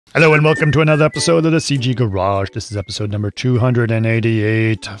Hello and welcome to another episode of the CG Garage. This is episode number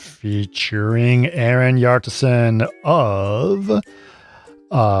 288, featuring Aron Hjartarson of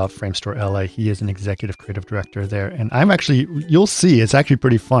Framestore LA. He is an executive creative director there, and I'm actually, you'll see, it's actually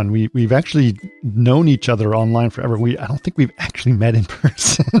pretty fun. We've actually known each other online forever. I don't think we've actually met in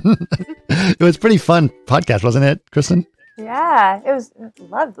person. It was a pretty fun podcast, wasn't it, Kristen? Yeah, it was.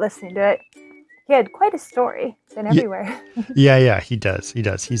 Loved listening to it. He had quite a story. Been everywhere. Yeah, he does.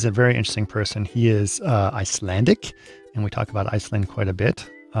 He's a very interesting person. He is Icelandic, and we talk about Iceland quite a bit,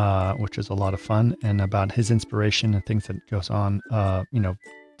 which is a lot of fun, and about his inspiration and things that goes on, that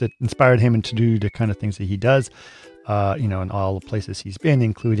inspired him to do the kind of things that he does, in all the places he's been,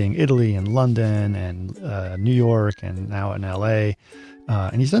 including Italy and London and New York and now in LA.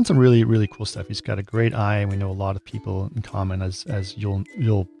 And he's done some really, really cool stuff. He's got a great eye, and we know a lot of people in common, as you'll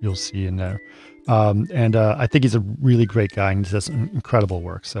see in there. And I think he's a really great guy, and he does some incredible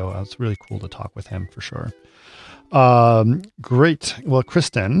work. So it's really cool to talk with him for sure. Great. Well,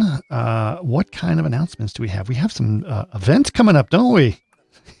 Kristen, what kind of announcements do we have? We have some events coming up, don't we?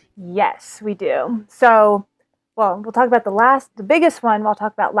 Yes, we do. So, we'll talk about the biggest one we'll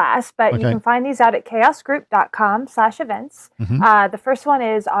talk about last, but okay. You can find these out at chaosgroup.com/events. Mm-hmm. The first one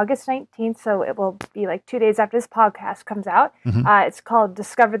is August 19th, so it will be like 2 days after this podcast comes out. Mm-hmm. It's called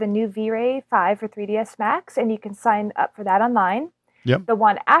Discover the New V-Ray 5 for 3ds Max, and you can sign up for that online. Yep. The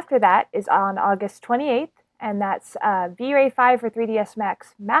one after that is on August 28th, and that's V-Ray 5 for 3ds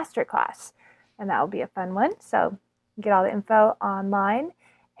Max Masterclass, and that will be a fun one, so you can get all the info online.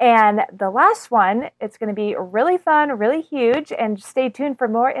 And the last one, it's going to be really fun, really huge, and stay tuned for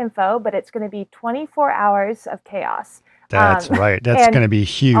more info, but it's going to be 24 hours of chaos. That's right. That's going to be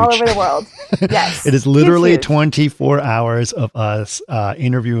huge. All over the world. Yes. It is literally huge. 24 hours of us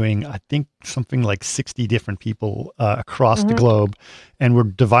interviewing, I think, something like 60 different people across mm-hmm. the globe. And we're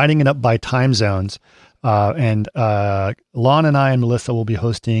dividing it up by time zones. And Lon and I and Melissa will be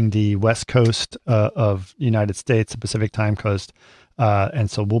hosting the West Coast of the United States, the Pacific Time Coast. And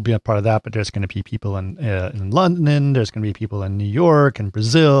so we'll be a part of that, but there's going to be people in London, there's going to be people in New York and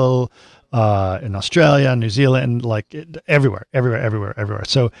Brazil, in Australia, New Zealand, everywhere.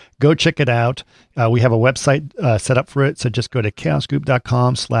 So go check it out. We have a website set up for it. So just go to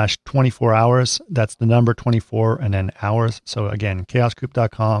chaosgroup.com/24 hours. That's the number 24 and then hours. So again,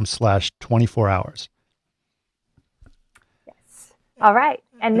 chaosgroup.com/24 hours. Yes. All right.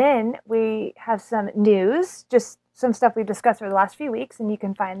 And then we have some news, just some stuff we've discussed over the last few weeks, and you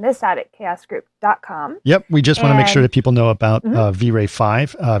can find this out at chaosgroup.com. Yep, we just want to make sure that people know about V-Ray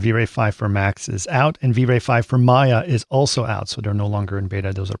 5. V-Ray 5 for Max is out, and V-Ray 5 for Maya is also out, so they're no longer in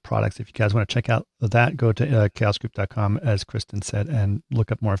beta. Those are products. If you guys want to check out that, go to chaosgroup.com, as Kristen said, and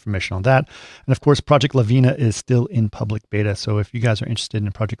look up more information on that. And of course, Project Lavina is still in public beta, so if you guys are interested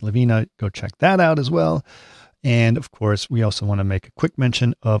in Project Lavina, go check that out as well. And of course, we also want to make a quick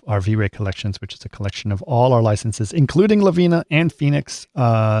mention of our V-Ray collections, which is a collection of all our licenses, including Lavina and Phoenix.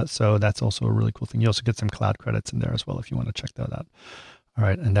 So that's also a really cool thing. You also get some cloud credits in there as well if you want to check that out. All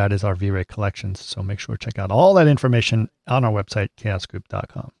right. And that is our V-Ray collections. So make sure to check out all that information on our website,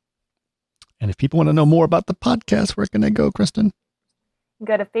 chaosgroup.com. And if people want to know more about the podcast, where can they go, Kristen?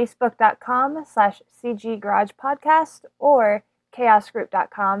 Go to facebook.com/CG Garage Podcast or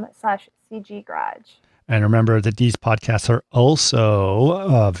chaosgroup.com/CG Garage. And remember that these podcasts are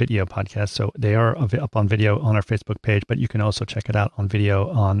also video podcasts. So they are up on video on our Facebook page, but you can also check it out on video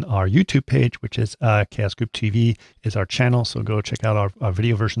on our YouTube page, which is Chaos Group TV is our channel. So go check out our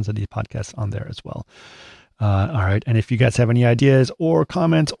video versions of these podcasts on there as well. All right. And if you guys have any ideas or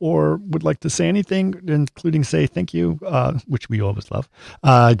comments or would like to say anything, including say thank you, which we always love,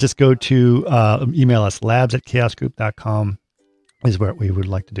 just go to email us labs@chaosgroup.com. is what we would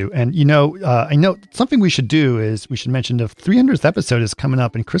like to do. And, I know something we should do is we should mention the 300th episode is coming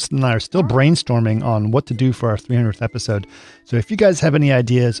up, and Kristen and I are still brainstorming on what to do for our 300th episode. So if you guys have any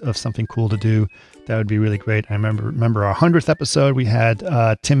ideas of something cool to do, that would be really great. I remember our 100th episode, we had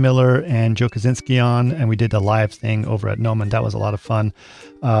Tim Miller and Joe Kaczynski on, and we did a live thing over at Noman. That was a lot of fun.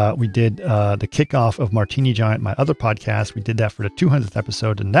 We did the kickoff of Martini Giant, my other podcast. We did that for the 200th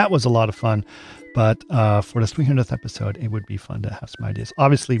episode, and that was a lot of fun. But for the 300th episode, it would be fun to have some ideas.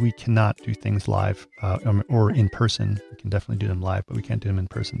 Obviously, we cannot do things live or in person. We can definitely do them live, but we can't do them in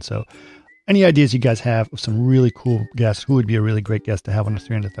person. So any ideas you guys have of some really cool guests, who would be a really great guest to have on the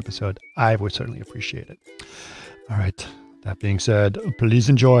 300th episode, I would certainly appreciate it. All right. That being said, please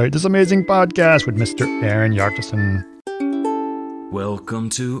enjoy this amazing podcast with Mr. Aron Hjartarson. Welcome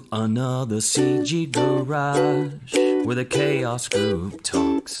to another CG Garage, where the Chaos Group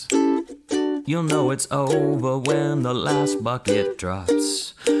talks. You'll know it's over when the last bucket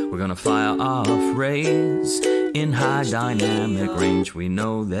drops. We're gonna fire off rays in high dynamic range. We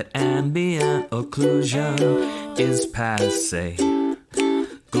know that ambient occlusion is passe.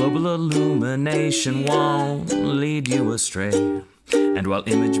 Global illumination won't lead you astray. And while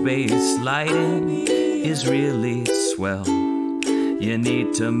image-based lighting is really swell, you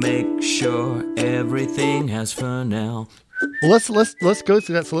need to make sure everything has Fresnel. Well, let's go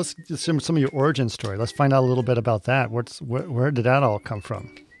through that. So let's just some of your origin story. Let's find out a little bit about that. Where did that all come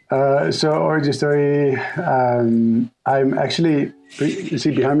from? So origin story. I'm actually, you see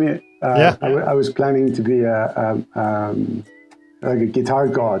behind me. I was planning to be like a guitar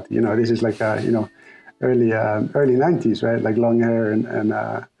god. This is like early 90s, right? Like long hair and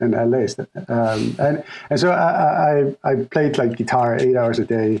LA stuff. And so I played like guitar 8 hours a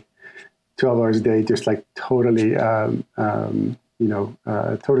day. 12 hours a day, just like totally, totally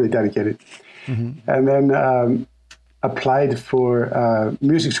dedicated. Mm-hmm. And then applied for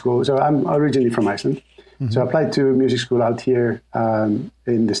music school. So I'm originally from Iceland. Mm-hmm. So I applied to music school out here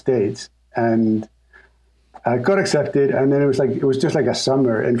in the States, and I got accepted. And then it was just like a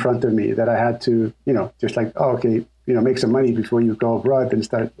summer in front of me that I had to, just like, make some money before you go abroad and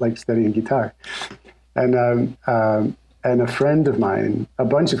start like studying guitar. And a friend of mine, a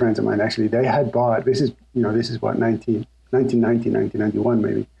bunch of friends of mine, actually, they had bought, this is what, 1990, 1991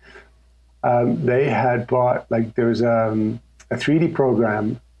 maybe. They had bought, like, there was a 3D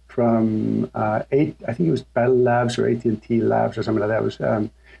program from, I think it was Bell Labs or AT&T Labs or something like that. It was,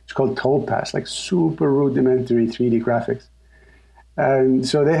 it's called Topaz, like super rudimentary 3D graphics. And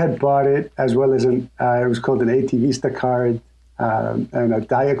so they had bought it, as well as it was called an AT Vista card. And a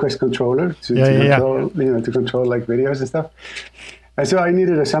DiaQuest controller to control like videos and stuff. And so I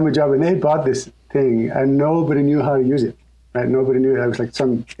needed a summer job, and they bought this thing, and nobody knew how to use it. Right? Nobody knew. I was like,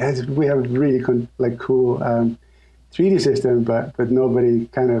 we have a really cool 3D system, but nobody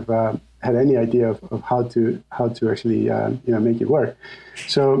kind of had any idea of how to actually make it work.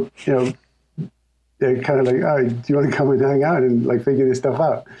 So they're kind of like, oh, do you want to come and hang out and like figure this stuff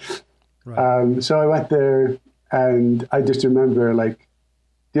out? Right. So I went there. And I just remember like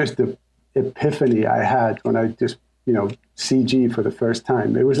just the epiphany I had when I just, CG for the first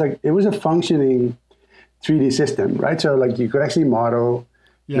time. It was a functioning 3D system, right? So like you could actually model,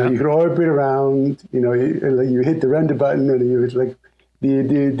 you could orbit around, you hit the render button and you would like,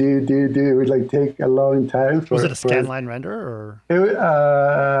 it would like take a long time. Was it a scanline render or?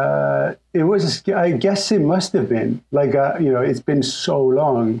 It was, I guess it must have been like, it's been so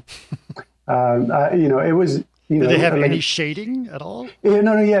long. It was, did they have any shading at all?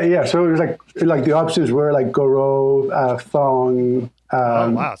 Yeah. So it was like the options were like Goro, Thong.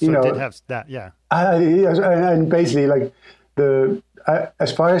 Oh wow! So it did have that, yeah. And basically, like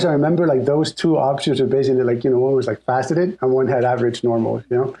as far as I remember, like those two options are basically like one was like faceted and one had average normal.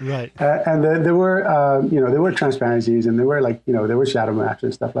 Right. And there were transparencies and there were like there were shadow maps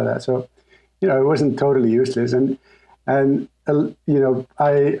and stuff like that. So it wasn't totally useless. And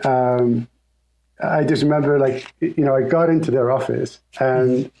I just remember like, I got into their office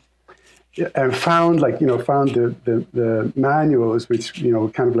and found the manuals, which,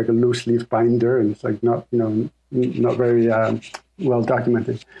 kind of like a loose leaf binder, and it's like not not very well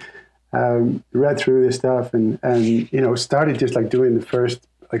documented. Read through this stuff and started just like doing the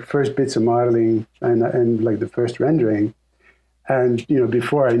first bits of modeling and like the first rendering. And,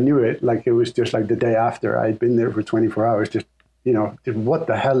 before I knew it, like it was just like the day after I'd been there for 24 hours, just, what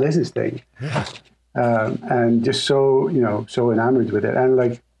the hell is this thing? Yeah. And just so enamored with it. And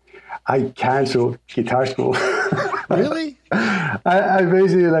like, I canceled guitar school. Really? I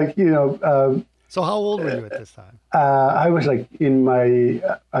basically like, so how old were you at this time? I was like in my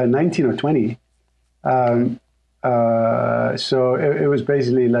 19 or 20. So it was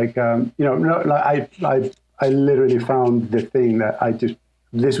basically like, I literally found the thing that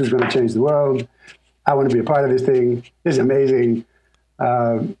this was going to change the world. I want to be a part of this thing. This is amazing.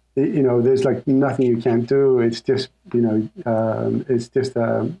 There's like nothing you can't do. It's just, it's just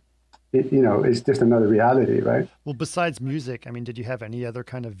another reality, right? Well, besides music, I mean, did you have any other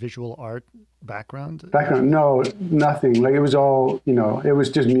kind of visual art background? No, nothing. Like it was all, it was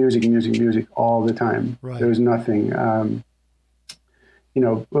just music all the time. Right. There was nothing,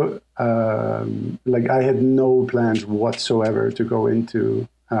 like I had no plans whatsoever to go into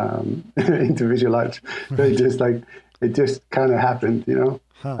visual arts. Right. It just kind of happened,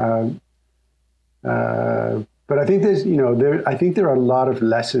 Huh. But I think there are a lot of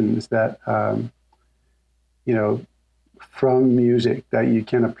lessons that, from music that you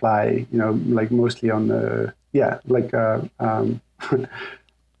can apply, like mostly on the,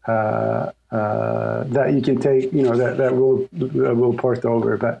 that you can take, that will port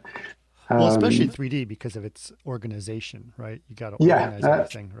over. But well, especially 3D because of its organization, right? You got to organize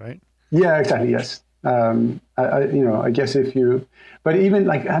everything, right? Yeah, exactly. Yes. I guess but even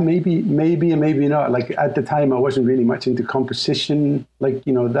like maybe and maybe not. Like at the time, I wasn't really much into composition,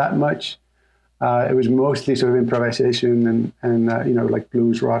 that much. It was mostly sort of improvisation and like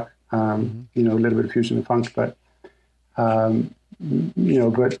blues rock, a little bit of fusion and funk, but but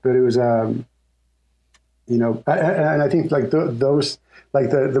it was and I think like those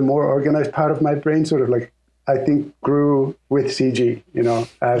like the more organized part of my brain sort of like I think grew with CG,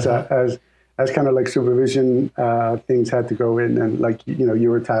 as kind of like supervision things had to go in, and like you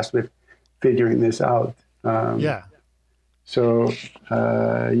were tasked with figuring this out. So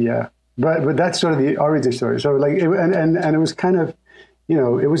but that's sort of the origin story. So like and it was kind of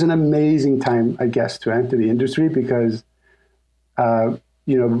it was an amazing time, I guess, to enter the industry because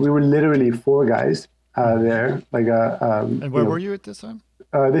we were literally 4 guys there. Like and where were you at this time?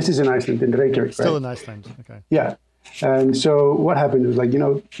 This is in Iceland, in Reykjavik. Still right? in Iceland. Okay. Yeah. And so what happened was like,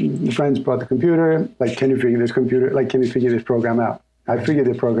 the friends brought the computer, like, can you figure this program out? I figured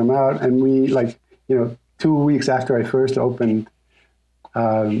the program out, and we 2 weeks after I first opened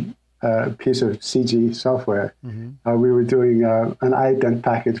a piece of CG software, we were doing an ident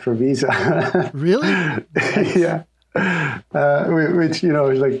package for Visa. Really? Yeah. Which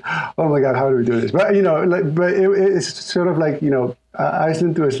is like, oh my God, how do we do this? But it's sort of like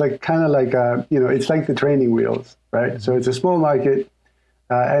Iceland was like kind of like it's like the training wheels, right? So it's a small market,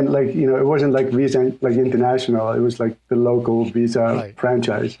 and like it wasn't like Visa like international. It was like the local Visa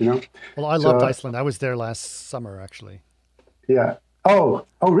franchise, Well, I loved Iceland. I was there last summer, actually. Yeah. Oh,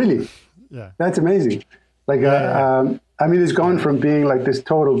 really? Yeah. That's amazing. Like, I mean, it's gone from being like this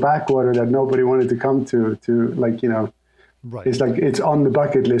total backwater that nobody wanted to come to like, right. It's like it's on the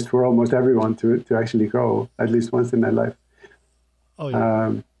bucket list for almost everyone to actually go at least once in their life. Oh,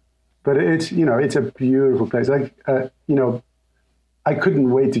 yeah. But it's, it's a beautiful place. Like, I couldn't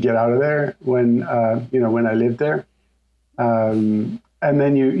wait to get out of there when I lived there. And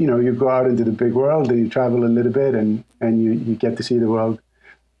then you go out into the big world and you travel a little bit and you get to see the world.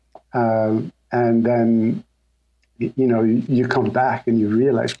 And then, you come back and you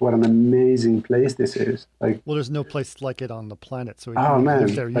realize what an amazing place this is. Like, well, there's no place like it on the planet. So when you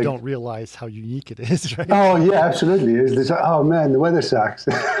live there, you don't realize how unique it is, right? Oh yeah, absolutely. Oh man, the weather sucks.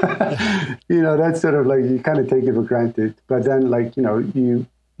 That's sort of like, you kind of take it for granted. But then like, you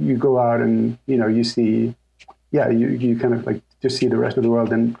go out and, you see, you kind of like just see the rest of the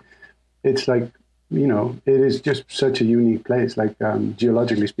world. And it's like, it is just such a unique place, like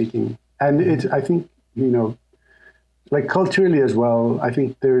geologically speaking. And it's, I think, like culturally as well, I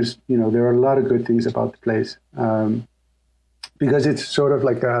think there's, there are a lot of good things about the place, because it's sort of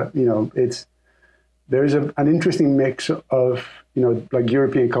like there's an interesting mix of, like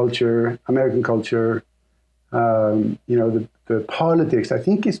European culture, American culture, the politics, I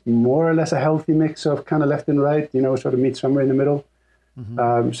think is more or less a healthy mix of kind of left and right, sort of meet somewhere in the middle.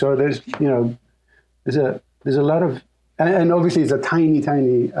 Mm-hmm. So there's, there's a lot of, and obviously it's a tiny,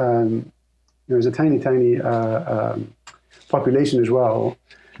 there's a tiny population as well,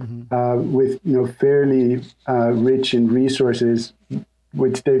 with fairly rich in resources,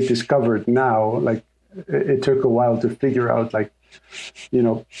 which they've discovered now. Like it took a while to figure out, like,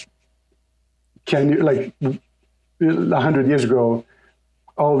 can you, like 100 years ago,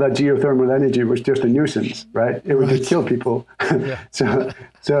 all that geothermal energy was just a nuisance, right? It would just kill people. Yeah. so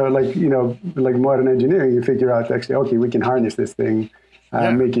like, like modern engineering, you figure out actually, okay, we can harness this thing,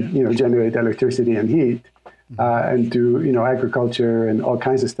 make it, generate electricity and heat, and do, agriculture and all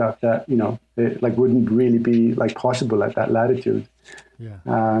kinds of stuff that, it, like, wouldn't really be like possible at that latitude. Yeah.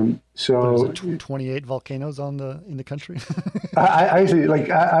 So 28 volcanoes in the country. I actually, like,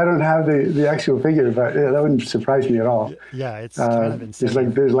 I don't have the actual figure, but that wouldn't surprise me at all. Yeah, it's kind of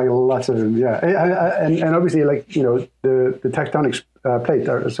insane. There's like lots of them. Yeah, and obviously, like, the tectonic plate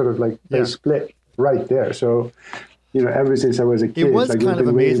are sort of like they split right there. So, ever since I was a kid, it was like, kind of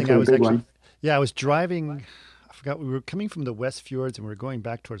amazing. I was actually, I was driving. I forgot, we were coming from the West Fjords and we were going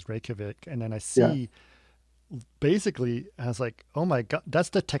back towards Reykjavik, and then I see. Basically, I was like, oh my God, that's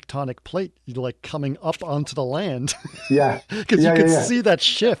the tectonic plate, like coming up onto the land. Yeah. Because you can see that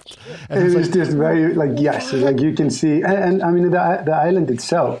shift. And it was like, just very, like, yes, like you can see. And I mean, the island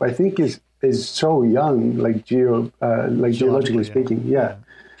itself, I think, is so young, like geologically speaking. Yeah.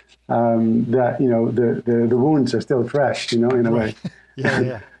 That, the wounds are still fresh, in a way.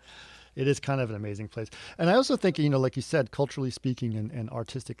 Yeah. It is kind of an amazing place. And I also think, like you said, culturally speaking and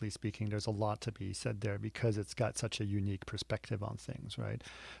artistically speaking, there's a lot to be said there because it's got such a unique perspective on things, right?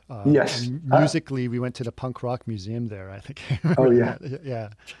 Yes. Musically, we went to the punk rock museum there, I think. Oh, yeah. Yeah.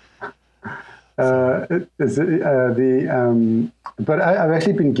 But I've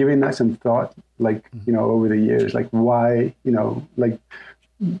actually been giving that some thought, like, over the years, like why, like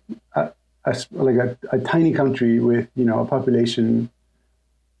a tiny country with, a population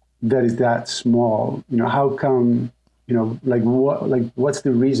that is that small, how come, what's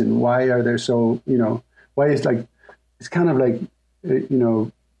the reason? Why are there so, why is it's kind of like,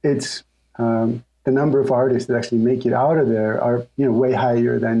 it's the number of artists that actually make it out of there are, way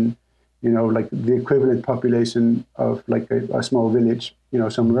higher than, like the equivalent population of like a small village,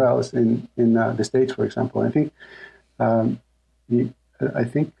 somewhere else in the States, for example. I think, I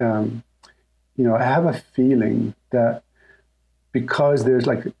have a feeling that because there's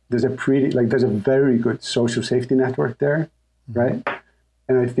a very good social safety network there, right?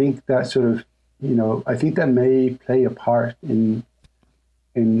 And I think that sort of, I think that may play a part in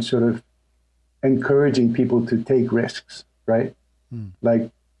sort of encouraging people to take risks, right? Like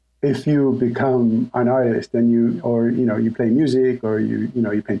if you become an artist and you play music or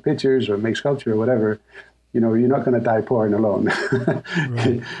you paint pictures or make sculpture or whatever, you're not going to die poor and alone.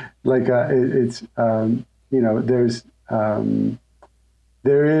 Right.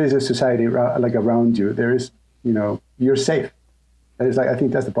 There is a society around you. There is, you're safe. It's I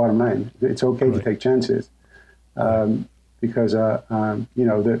think that's the bottom line. It's okay to take chances, because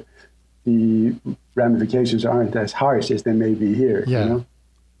the ramifications aren't as harsh as they may be here. Yeah.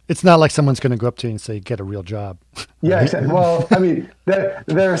 It's not like someone's going to go up to you and say, "Get a real job." Yeah, exactly. Well, I mean,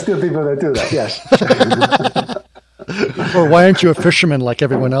 there are still people that do that. Yes. Or why aren't you a fisherman like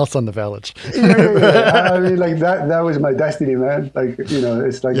everyone else on the village? Yeah. I mean, like that was my destiny, man. Like,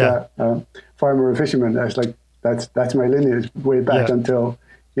 it's like a farmer or fisherman. That's my lineage way back until,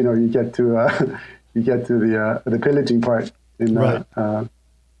 you get to the pillaging part in,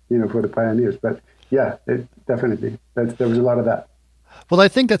 for the pioneers. But yeah, definitely, there was a lot of that. Well, I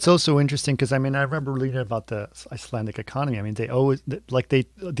think that's also interesting because I remember reading about the Icelandic economy. They always the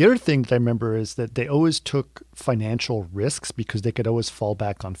other thing that I remember is that they always took financial risks because they could always fall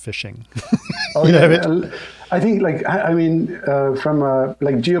back on fishing. Oh, yeah. I think from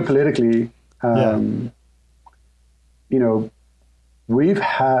geopolitically, we've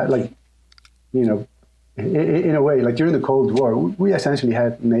had in a way, during the Cold War, we essentially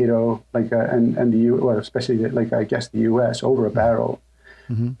had NATO, and the U, well, especially I guess the US over a barrel.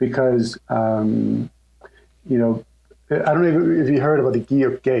 Because, I don't know if you heard about the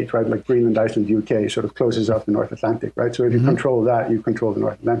Georg Gate, right? Like Greenland, Iceland, UK sort of closes off the North Atlantic, right? So if you control that, you control the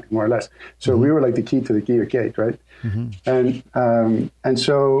North Atlantic more or less. So we were like the key to the Georg Gate, right? And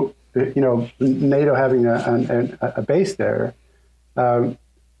so, NATO having a base there, after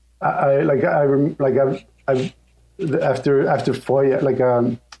FOIA,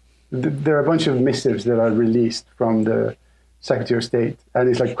 there are a bunch of missives that are released from the Secretary of State, and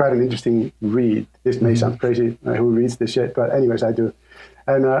it's quite an interesting read. This may sound crazy, who reads this shit, but anyways, I do.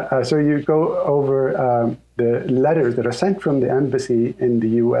 And so you go over the letters that are sent from the embassy in the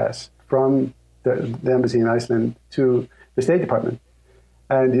US, from the embassy in Iceland to the State Department.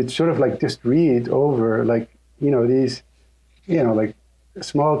 And it's sort of just read over these,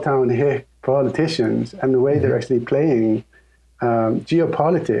 small town hick politicians and the way they're actually playing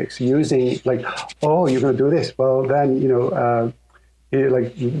geopolitics using oh, you're going to do this. Well, then,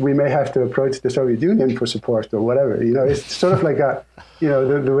 we may have to approach the Soviet Union for support or whatever. It's sort of the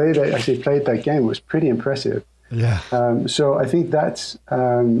way they actually played that game was pretty impressive. Yeah. So I think that's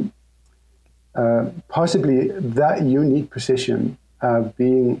possibly that unique position,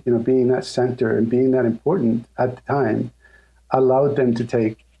 being that center and being that important at the time, allowed them to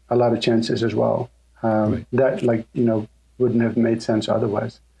take a lot of chances as well. That wouldn't have made sense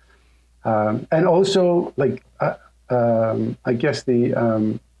otherwise. And also, I guess the,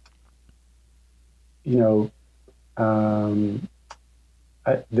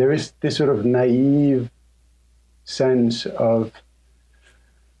 there is this sort of naive sense of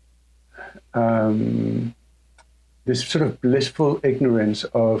this sort of blissful ignorance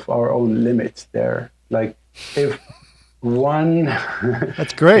of our own limits there. If one...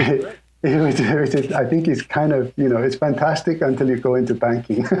 That's great. I think it's kind of, it's fantastic until you go into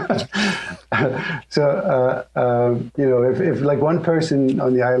banking. So, if one person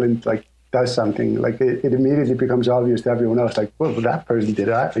on the island, does something, it immediately becomes obvious to everyone else, well, that person did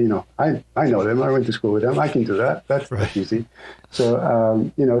that, I know them, I went to school with them, I can do that. That's easy. So,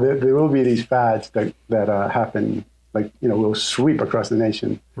 there will be these fads that happen, will sweep across the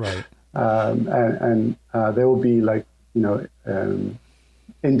nation. Right. and there will be like,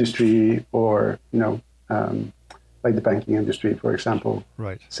 industry or, like the banking industry, for example.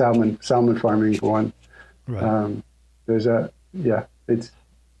 Right. Salmon farming for one. Right. It's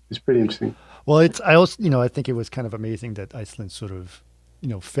pretty interesting. Well, I think it was kind of amazing that Iceland sort of,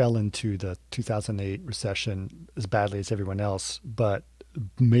 fell into the 2008 recession as badly as everyone else, but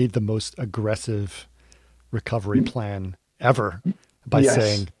made the most aggressive recovery plan ever by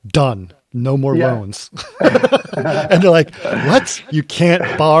saying, done, no more loans. And they're like, what? You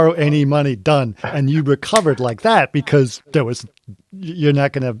can't borrow any money, done. And you recovered like that because you're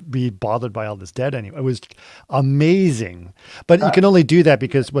not going to be bothered by all this debt anymore. It was amazing. But you can only do that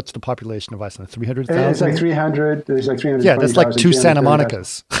because what's the population of Iceland? 300,000? It's like 300. There's like 300. Yeah, that's like 2 Santa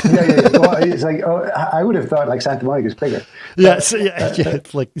Monicas. Yeah. Well, it's like, I would have thought like Santa Monica's bigger.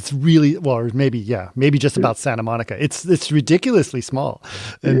 It's like, it's really, well, maybe just about Santa Monica. It's ridiculously small.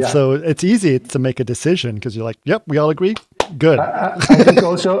 And so it's easy to make a decision because you're like, yep, we all agree. Good. I think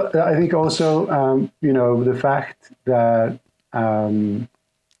also, the fact that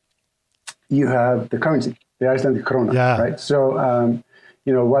you have the currency, the Icelandic krona, right? So,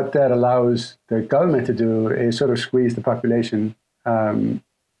 what that allows the government to do is sort of squeeze the population, way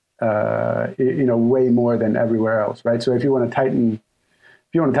more than everywhere else, right? So if you want to tighten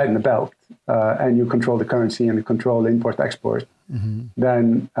the belt and you control the currency and you control import-export,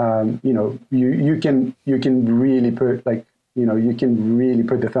 then you can really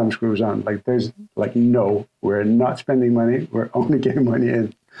put the thumb screws on. Like there's like, no, we're not spending money, we're only getting money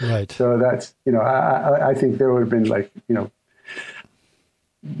in. Right. So that's I think there would have been like there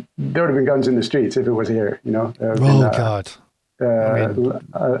would have been guns in the streets if it was here. God.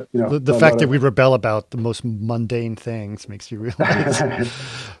 The fact that we rebel about the most mundane things makes you realize.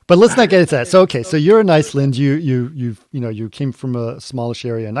 But let's not get into that. So, okay, so you're in Iceland. You came from a smallish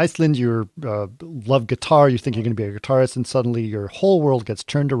area in Iceland. You love guitar. You think you're going to be a guitarist, and suddenly your whole world gets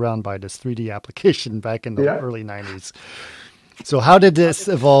turned around by this 3D application back in the early 90s. So, how did this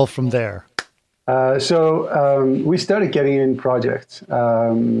evolve from there? We started getting in projects.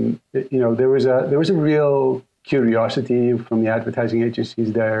 There was a real curiosity from the advertising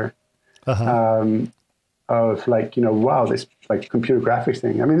agencies there, of like, wow, this like computer graphics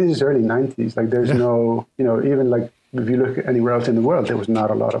thing. I mean, this is early 90s. Like there's no, even like if you look anywhere else in the world, there was not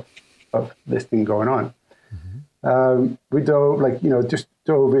a lot of this thing going on. We just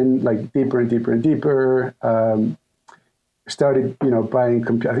dove in like deeper and deeper and deeper. Started, buying, I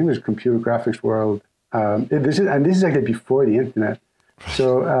think it was Computer Graphics World. This is actually before the internet.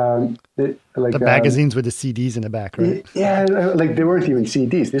 So the magazines with the CDs in the back, right? Yeah, like they weren't even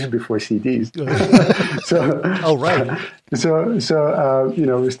CDs. This is before CDs. So right. So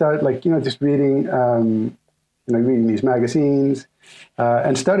we started like just reading reading these magazines,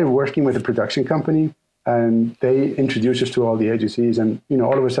 and started working with a production company, and they introduced us to all the agencies, and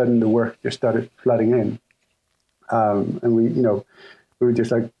all of a sudden the work just started flooding in, and we were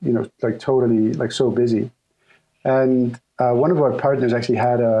just like totally like so busy, and. One of our partners actually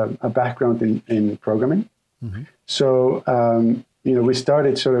had a background in programming. So, we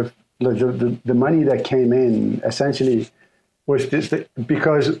started sort of, the money that came in essentially was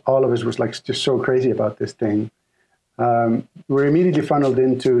because all of us was like just so crazy about this thing. We're immediately funneled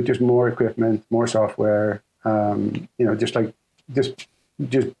into just more equipment, more software, just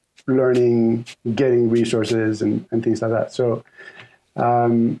learning, getting resources and things like that. So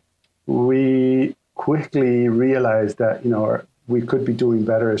we quickly realized that we could be doing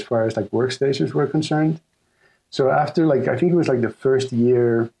better as far as like workstations were concerned. So after I think it was like the first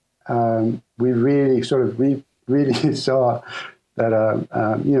year, we really saw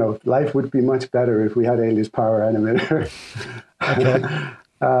that life would be much better if we had Alias Power Animator. And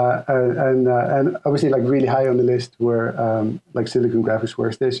obviously like really high on the list were like Silicon Graphics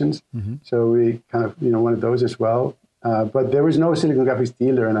workstations. So we kind of wanted those as well. But there was no Silicon Graphics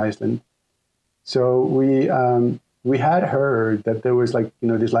dealer in Iceland. So we had heard that there was like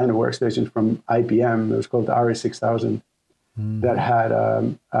this line of workstations from IBM. It was called the RS6000 that had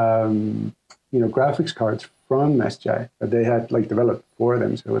graphics cards from SGI that they had like developed for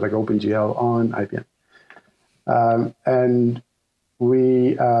them. So it was like OpenGL on IBM, and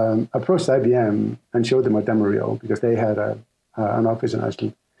we approached IBM and showed them our demo reel because they had an office in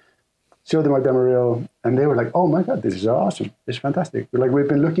Iceland. Showed them our demo reel, and they were like, "Oh my god, this is awesome! This is fantastic!" We've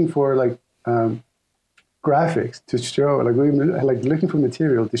been looking for like graphics to show, like we've been like looking for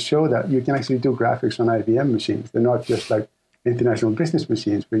material to show that you can actually do graphics on IBM machines. They're not just like international business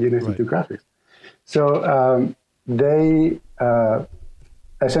machines where you can actually do graphics. So they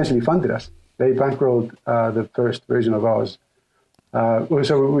essentially funded us. They bankrolled the first version of Oz,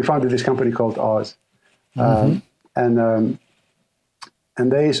 So we founded this company called Oz, and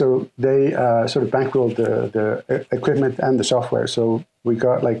they sort of bankrolled the equipment and the software. So we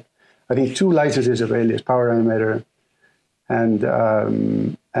got I think 2 licenses of Alias Power Animator, and 2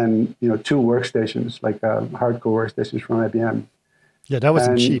 workstations, hardcore workstations from IBM. Yeah, that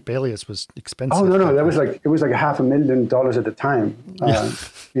wasn't cheap. Alias was expensive. Oh no, that was it was like $500,000 at the time,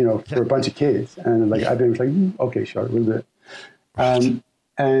 for a bunch of kids, and IBM was like, okay, sure, we'll do it.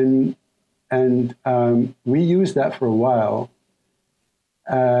 We used that for a while,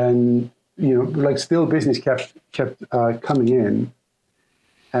 and still business kept coming in,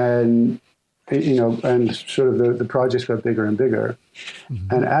 and sort of the projects got bigger and bigger.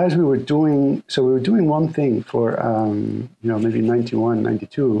 Mm-hmm. And as we were doing one thing for maybe 91,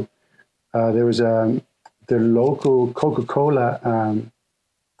 92. There was the local Coca-Cola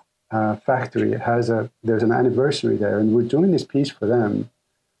factory. There's an anniversary there, and we're doing this piece for them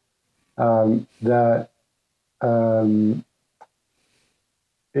that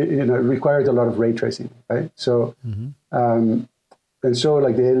it required a lot of ray tracing, right? So and so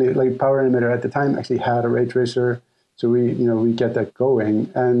the Power Animator at the time actually had a ray tracer, so we get that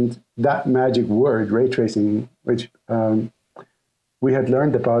going, and that magic word ray tracing, which we had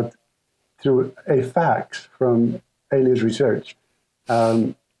learned about through a fax from Alias Research.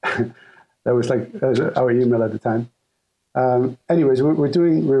 That was our email at the time. Anyways,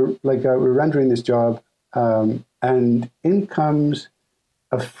 we're rendering this job, and in comes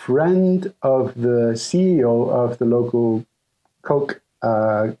a friend of the CEO of the local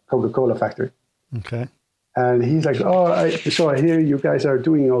Coca-Cola factory. Okay. And he's like, I hear you guys are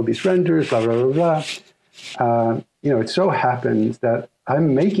doing all these renders, blah, blah, blah, blah. It so happens that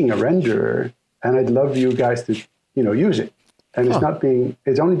I'm making a renderer, and I'd love you guys to, use it. And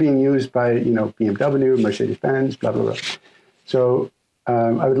it's only being used by, BMW, Mercedes-Benz, blah, blah, blah. So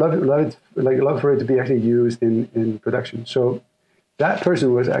I would love for it to be actually used in production. So that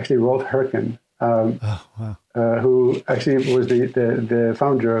person was actually Rolf Herken, who actually was the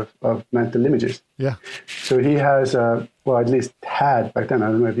founder of Mental Images. Yeah. So he has, at least had back then, I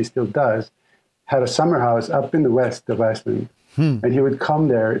don't know if he still does, had a summer house up in the west of Iceland. And he would come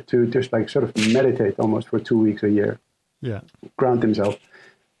there to just sort of meditate almost for 2 weeks a year. Yeah. Ground himself.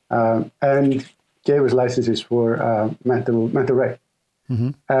 And gave us licenses for Mental Ray.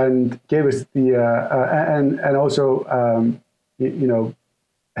 Mm-hmm. And gave us the, and also,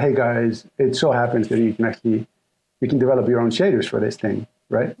 hey guys, it so happens that you can develop your own shaders for this thing,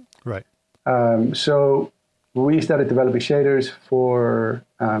 right? Right. So we started developing shaders for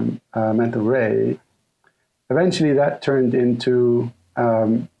Mental Ray. Eventually, that turned into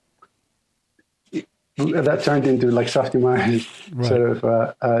Softimage. Right. Sort of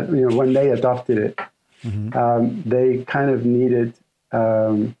when they adopted it, they kind of needed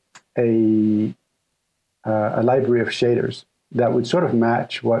a library of shaders that would sort of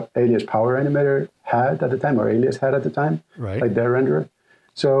match what Alias Power Animator had at the time, or Alias had at the time, right, like their renderer.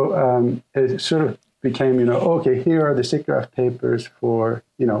 So it sort of became, okay, here are the SIGGRAPH papers for,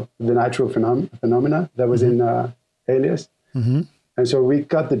 the natural phenomena that was in Alias. Mm-hmm. And so we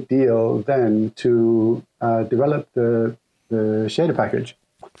got the deal then to develop the shader package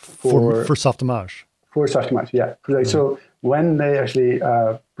for Softimage. For Softimage, yeah. So when they actually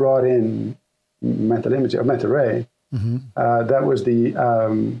brought in Mental Ray, that was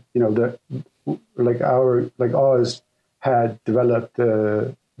Oz had developed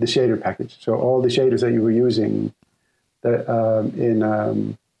the shader package. So all the shaders that you were using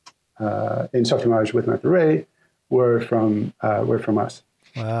in Softimage with Mental Ray were from us.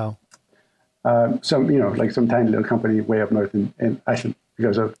 Wow. Some tiny little company way up north in Iceland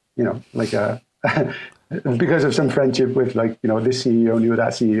because of because of some friendship with this CEO knew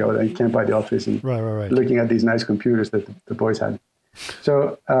that CEO that you can't buy the office and right. Looking at these nice computers that the boys had.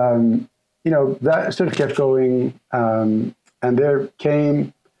 So that sort of kept going, and there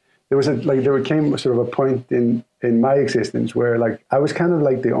came sort of a point in my existence where I was kind of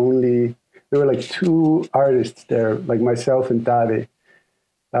the only. There were 2 artists there, myself and Davi,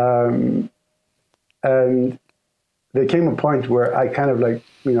 and there came a point where I kind of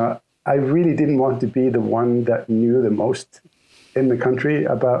I really didn't want to be the one that knew the most in the country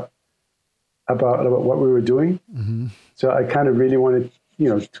about what we were doing. Mm-hmm. So I kind of really wanted,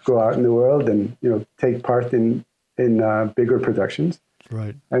 to go out in the world and, take part in bigger productions.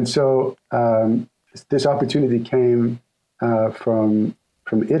 Right. And so this opportunity came from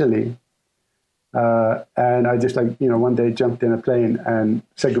Italy. And I just one day jumped in a plane and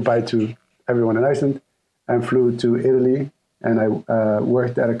said goodbye to everyone in Iceland and flew to Italy. And I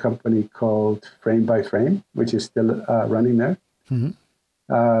worked at a company called Frame by Frame, which is still running there.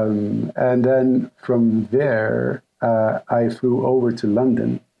 And then from there, I flew over to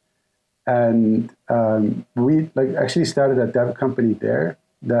London, and we actually started a dev company there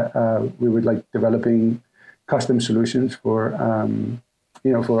that we were developing custom solutions for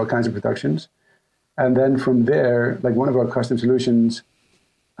for all kinds of productions. And then from there, one of our custom solutions,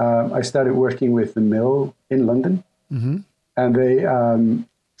 I started working with the mill in London, and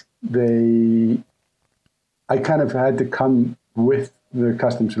I kind of had to come with the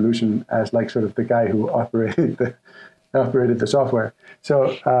custom solution as sort of the guy who operated the software.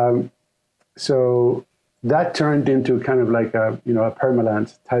 So that turned into kind of a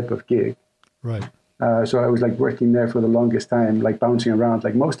permalance type of gig. Right. So I was working there for the longest time, bouncing around,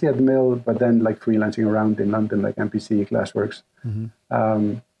 mostly at the mill, but then freelancing around in London, MPC, Glassworks.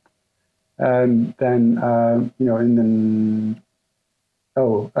 And then,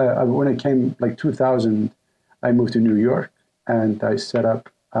 when it came 2000, I moved to New York, and I set up.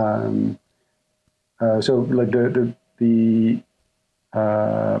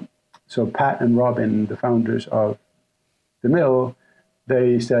 So Pat and Robin, the founders of the mill,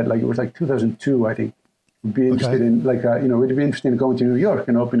 they said it was 2002, I think. We'd be interested in we'd be interested in going to New York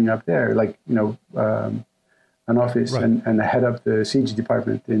and opening up there, an office and head up the CG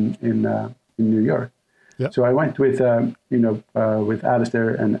department in New York. Yep. So I went with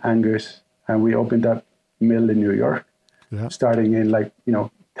Alistair and Angus, and we opened up mill in New York, starting in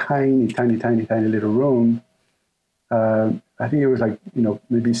tiny little room. I think it was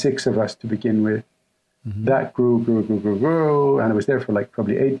maybe 6 of us to begin with. That grew, and I was there for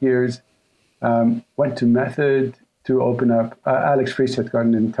probably 8 years. Went to Method to open up. Alex Friis had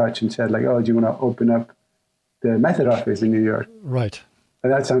gotten in touch and said oh, do you want to open up the Method office in New York? Right.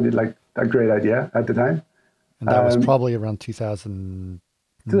 And that sounded like a great idea at the time. And that was probably around 2008.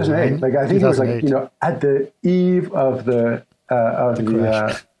 I think it was at the eve of the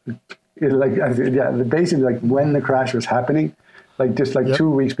crash. Basically when the crash was happening,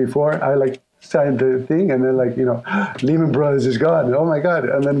 2 weeks before, I signed the thing, and then Lehman Brothers is gone. Oh my God!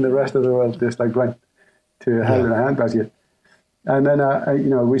 And then the rest of the world just went to hell in a handbasket. And then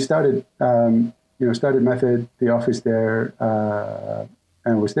we started started Method, the office there,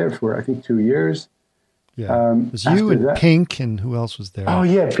 and was there for I think 2 years. Yeah, it was you and Pink, and who else was there? Oh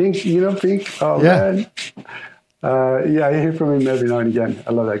yeah, Pink. Pink. Oh man. I hear from him every now and again.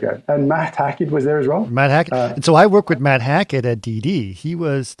 I love that guy. And Matt Hackett was there as well. Matt Hackett. And so I worked with Matt Hackett at DD. He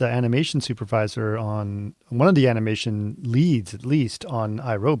was the animation supervisor on one of the animation leads, at least, on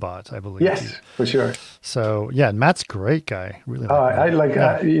iRobot, I believe. Yes, for sure. So yeah, Matt's a great guy. Really. I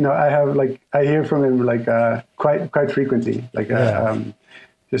hear from him quite frequently.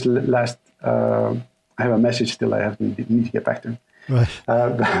 Just last, I have a message still. I need to get back to him. Right.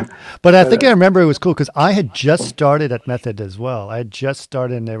 But I think I remember it was cool because I had just started at Method as well. I had just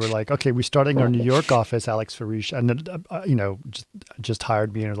started, and they were like, okay, we're starting our New York office, Alex Farish, and just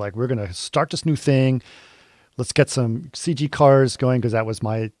hired me and was like, we're going to start this new thing. Let's get some CG cars going, because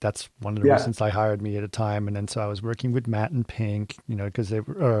that's one of the reasons they hired me at a time. And then so I was working with Matt and Pink, because they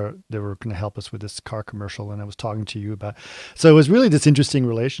were going to help us with this car commercial, and I was talking to you about. So it was really this interesting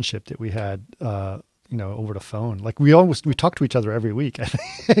relationship that we had. Over the phone. We talk to each other every week, I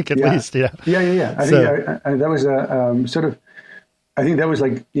think, at least. Yeah. Yeah. I think that was a sort of, I think that was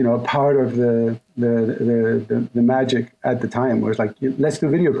a part of the magic at the time was let's do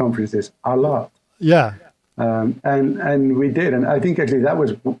video conferences a lot. Yeah. And we did. And I think actually that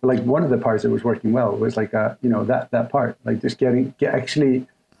was one of the parts that was working well was that part, just actually,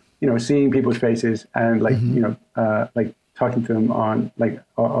 seeing people's faces and talking to them on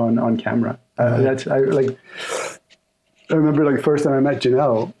camera. That's I remember first time I met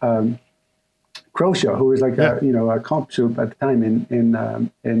Janelle Croshaw, who was a comp soup at the time in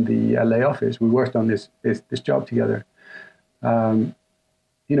the LA office. We worked on this job together.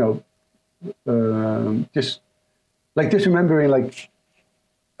 Just remembering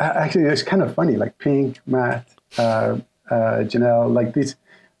actually it's kind of funny, Pink, Matt, Janelle,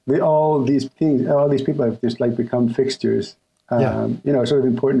 all these people have just become fixtures. Sort of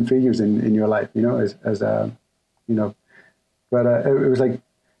important figures in your life, but it was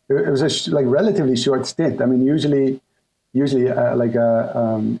a relatively short stint. I mean, usually it's,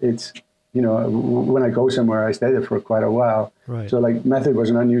 when I go somewhere, I stay there for quite a while. Right. So Method was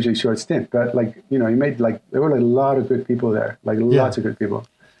an unusually short stint, but you made there were a lot of good people there, lots of good people.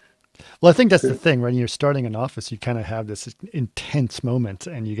 Well, I think that's the thing. When you're starting an office, you kind of have this intense moment,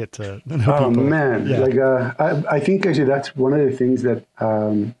 and you get to know people. Oh man! Yeah. I think actually that's one of the things that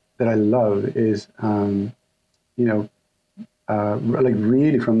that I love is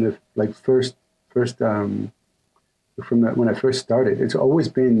really from the first when I first started. There's always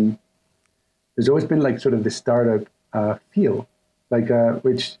been like sort of the startup feel, like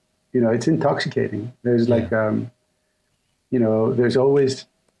which, you know, it's intoxicating. There's like you know, there's always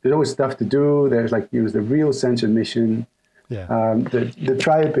stuff to do. There's like, you know, the real sense of mission. Yeah. The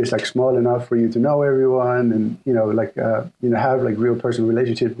tribe is like small enough for you to know everyone, and you know, like you know, have like real personal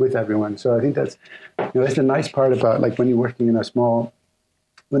relationship with everyone. So I think that's, you know, that's the nice part about like when you're working in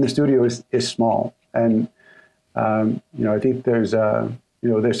when the studio is small, and you know, I think there's you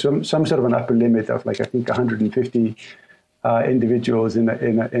know, there's some sort of an upper limit of like, I think 150 individuals in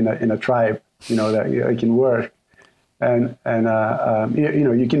a tribe, you know, that can work. And you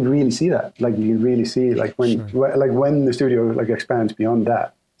know, you can really see that. Like, you can really see like when the studio like expands beyond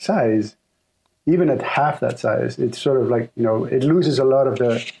that size, even at half that size, it's sort of like, you know, it loses a lot of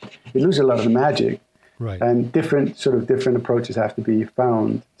the magic. Right. And different approaches have to be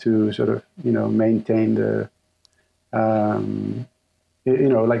found to sort of, you know, maintain the you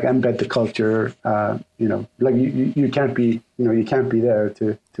know, like embed the culture. You know, like you can't be there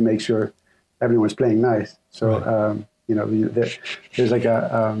to make sure everyone's playing nice. So. Right. You know, there's like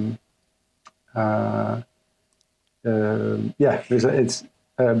a,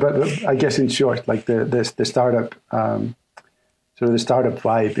 but I guess in short, like the startup, sort of the startup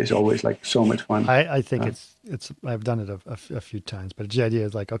vibe is always like so much fun. I think it's I've done it a few times, but the idea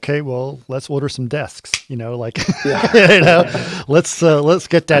is like, okay, well, let's order some desks, you know, like, you know, let's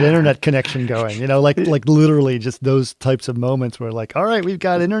get that internet connection going, you know, like literally just those types of moments where like, all right, we've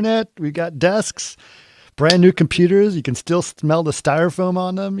got internet, we've got desks. Brand new computers, you can still smell the styrofoam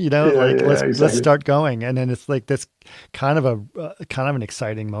on them, you know, let's start going. And then it's like this kind of an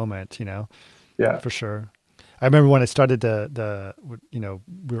exciting moment, you know. Yeah, for sure. I remember when I started you know,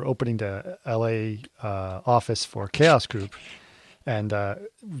 we were opening the LA office for Chaos Group, and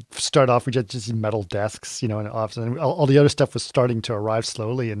start off with just metal desks, you know, in the office, and all the other stuff was starting to arrive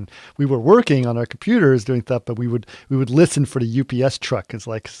slowly, and we were working on our computers doing stuff, but we would listen for the UPS truck. It's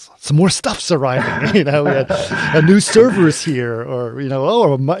like, some more stuff's arriving, you know, we had a new servers here, or, you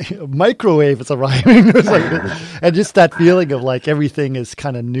know, a microwave is arriving. It was like, and just that feeling of like everything is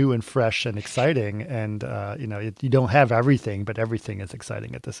kind of new and fresh and exciting, and you know, you don't have everything, but everything is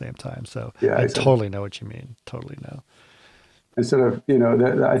exciting at the same time. So I totally know what you mean. Totally know. And sort of, you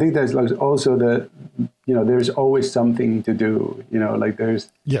know, I think there's also you know, there's always something to do, you know, like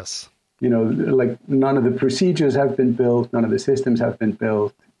there's, you know, like none of the procedures have been built, none of the systems have been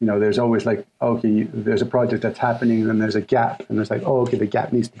built. You know, there's always like, okay, there's a project that's happening, and there's a gap, and there's like, oh, okay, the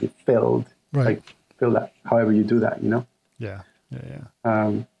gap needs to be filled. Right. Like, fill that, however you do that, you know? Yeah.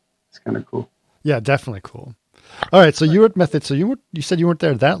 It's kind of cool. Yeah, definitely cool. All right, so you were at Method, so you said you weren't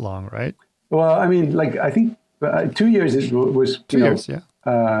there that long, right? Well, I mean, like, I think 2 years was 2 years,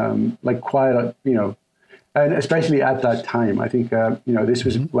 like quite a, you know, and especially at that time, I think you know, this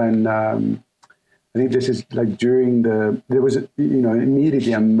was when I think this is like during there was, you know,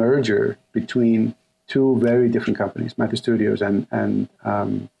 immediately a merger between two very different companies, Method Studios and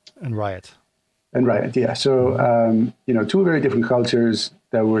Riot. And Riot, yeah. So you know, two very different cultures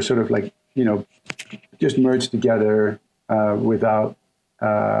that were sort of like, you know, just merged together without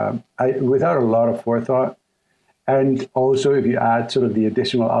a lot of forethought. And also, if you add sort of the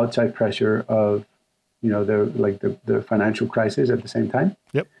additional outside pressure of, you know, the financial crisis at the same time.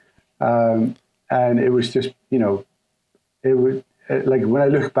 Yep. And it was just, you know, it was like, when I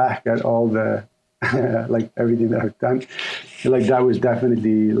look back at all the like everything that I've done, like that was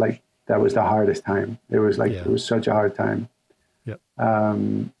definitely like, that was the hardest time. It was like, it was such a hard time. Yep.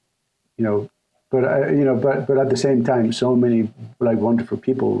 You know, but you know, but at the same time, so many like wonderful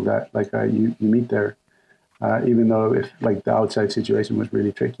people that like you meet there. Even though if like the outside situation was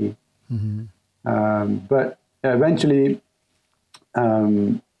really tricky. But eventually,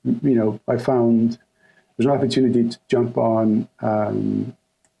 you know, I found there's an opportunity to jump on.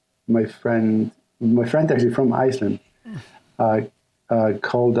 My friend actually from Iceland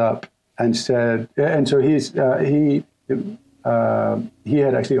called up and said, and so he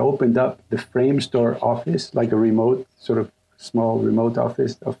had actually opened up the Framestore office, like a remote sort of small remote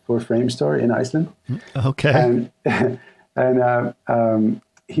office for Framestore in Iceland. Okay. And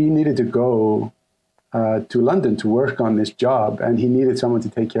he needed to go to London to work on this job, and he needed someone to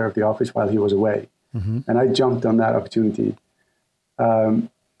take care of the office while he was away. And I jumped on that opportunity. And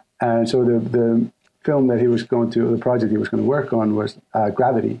so the film that the project he was going to work on was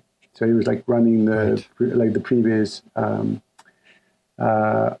Gravity. So he was like running the previous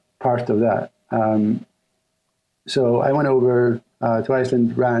part of that. So I went over to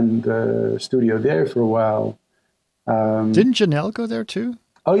Iceland, ran the studio there for a while. Didn't Janelle go there too?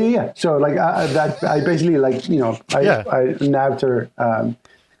 Oh yeah. So like I basically like I nabbed her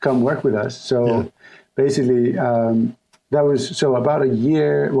come work with us. So basically that was so about a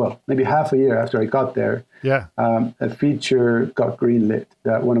year, well maybe half a year after I got there. Yeah. A feature got greenlit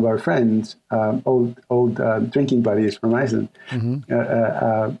that one of our friends, old drinking buddies from Iceland, made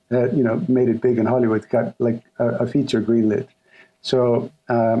it big in Hollywood. Got like a feature greenlit. So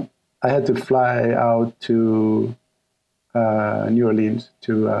I had to fly out to New Orleans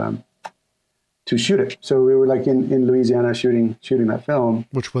to shoot it. So we were like in Louisiana shooting that film.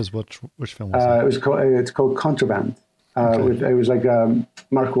 Which film was it? It's called Contraband. It was like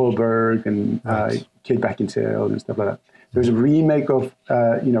Mark Wahlberg and Kate Beckinsale and stuff like that. There was a remake of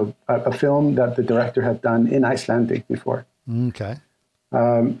a film that the director had done in Icelandic before. Okay.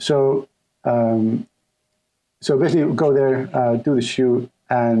 So basically go there, do the shoot,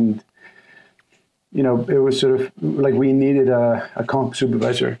 and it was sort of like we needed a comp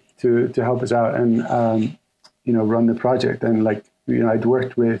supervisor to help us out and run the project. And like I'd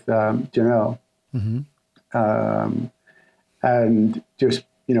worked with Janelle, and just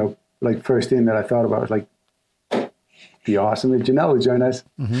like first thing that I thought about was like, be awesome if Janelle would join us.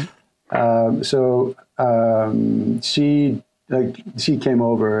 She came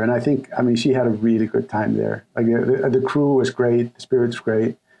over, and I she had a really good time there. Like the crew was great, the spirit was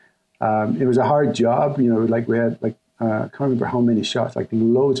great. It was a hard job, like we had like I can't remember how many shots, like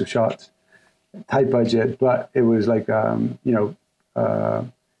loads of shots, tight budget, but it was like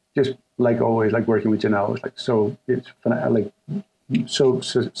just like always, like working with Janelle was like so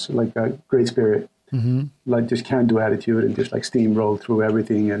like a great spirit. Like just can-do attitude and just like steamroll through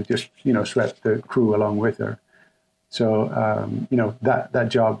everything and just swept the crew along with her. So that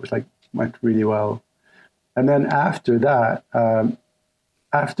job was like went really well. And then after that,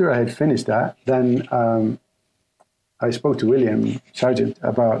 after I had finished that, then I spoke to William Sargent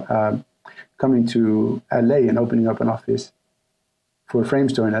about coming to LA and opening up an office for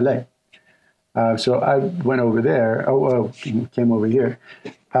Framestore in LA. So I went over there. Came over here.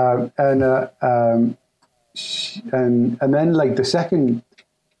 And then like the second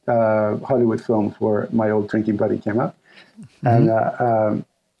Hollywood film for my old drinking buddy came up, and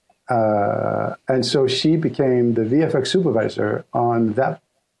so she became the VFX supervisor on that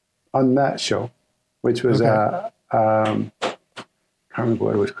show, which was I can't remember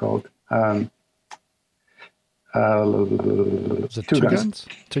what it was called. Was it Two Guns?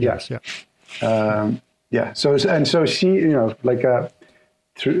 Two Guns, yeah. So she,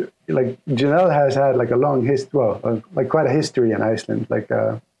 through like Janelle has had like a long history, like quite a history in Iceland, like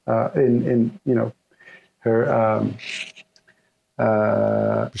in her.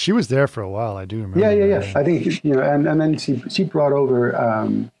 She was there for a while. I do remember. Yeah. I think and then she brought over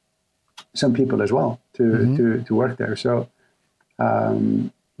some people as well to work there. So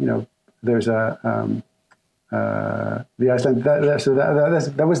there's the Iceland.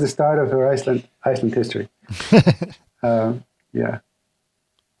 That was the start of her Iceland history.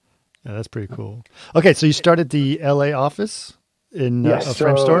 Yeah, that's pretty cool. Okay, so you started the LA office in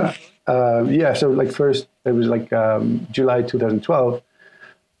Framestore? So like first it was like July 2012,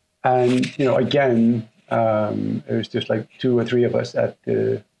 and again it was just like 2 or 3 of us at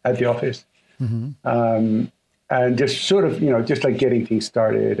the office. And just sort of, just like getting things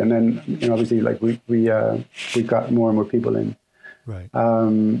started. And then, obviously like we got more and more people in. Right.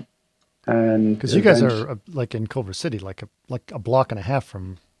 And because you guys are like in Culver City, like a block and a half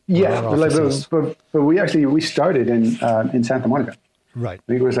from our offices. But we started in Santa Monica. Right. I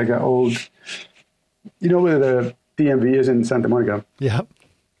think it was like an old, where the DMV is in Santa Monica. Yeah.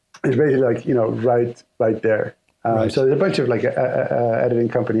 It's basically like, right there. Right. So there's a bunch of like editing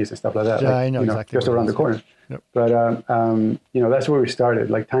companies and stuff like that. Yeah, like, I know exactly. Just around the corner. Yep. But, that's where we started,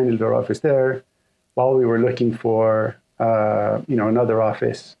 like tiny little office there while we were looking for, another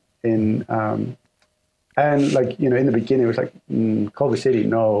office in, and like, in the beginning it was like, Culver City,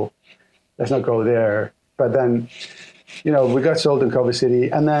 no, let's not go there. But then, we got sold in Culver City,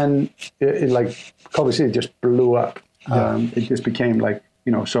 and then it like Culver City just blew up. Yeah. It just became like,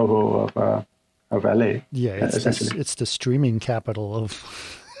 Soho of LA. Yeah, it's the streaming capital of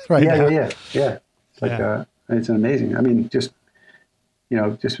right now. Yeah. It's like it's amazing. I mean, just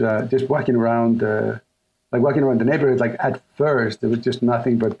walking around the neighborhood. Like at first, there was just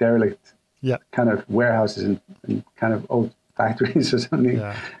nothing but derelict, kind of warehouses and kind of old factories or something.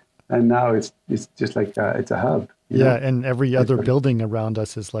 Yeah. And now it's just like it's a hub. Yeah, and every other building around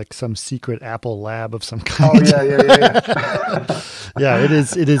us is like some secret Apple lab of some kind. Oh yeah. Yeah, it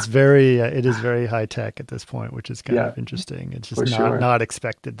is very high tech at this point, which is kind of interesting. It's just not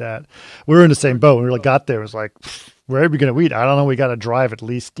expected that. We were in the same boat. When we got there, it was like, where are we going to eat? I don't know. We got to drive at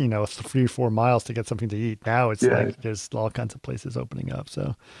least, 3-4 miles to get something to eat. Now it's like there's all kinds of places opening up.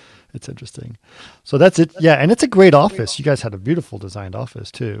 So it's interesting. So that's it. Yeah. And it's a great office. You guys had a beautiful designed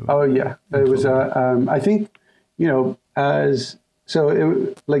office too. Oh yeah. It was, I think,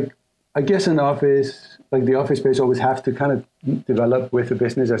 I guess an office, like the office space always have to kind of develop with the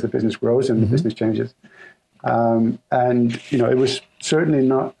business as the business grows and the business changes. And, it was certainly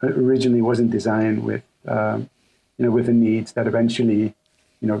not originally wasn't designed with, with the needs that eventually,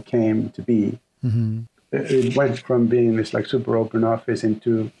 came to be. Mm-hmm. It went from being this like super open office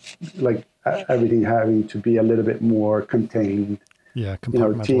into like everything having to be a little bit more contained. Yeah,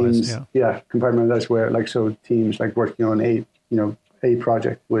 compartmentalized. Teams, compartmentalized where like so teams like working on a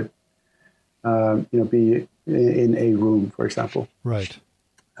project would be in a room, for example. Right.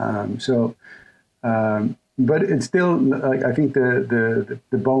 But it's still like I think the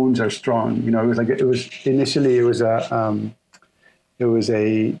bones are strong. It was initially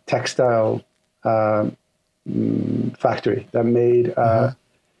a textile factory that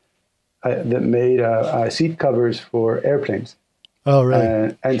made seat covers for airplanes. Oh,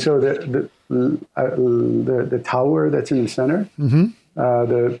 really? And so the tower that's in the center,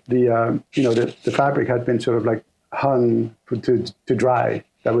 the fabric had been sort of like hung to dry.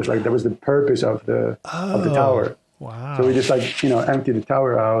 That was the purpose of the tower. Wow! So we just emptied the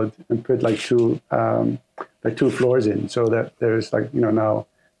tower out and put like two floors in, so that there's now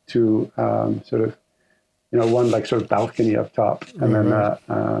two sort of one like sort of balcony up top, and then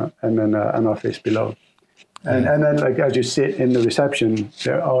an office below. And then like as you sit in the reception,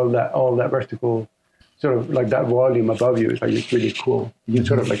 all that vertical sort of like that volume above you is like it's really cool. You can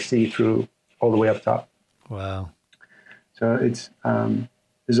sort of like see through all the way up top. Wow. So it's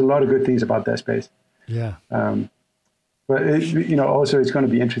there's a lot of good things about that space. Yeah. But also it's going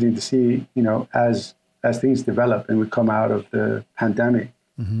to be interesting to see as things develop and we come out of the pandemic.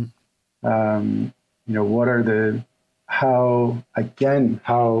 Mm-hmm. What are how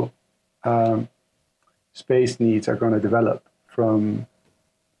space needs are going to develop from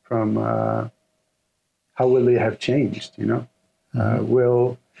how will they have changed? Mm-hmm.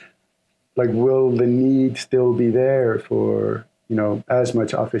 Will the need still be there for as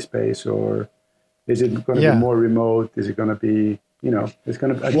much office space, or is it going to be more remote? Is it going to be it's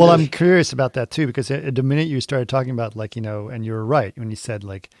going to? Well, I'm curious about that too, because the minute you started talking about and you were right when you said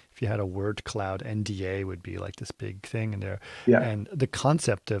like if you had a word cloud, NDA would be like this big thing in there. Yeah. And the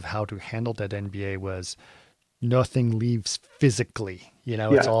concept of how to handle that NDA was nothing leaves physically.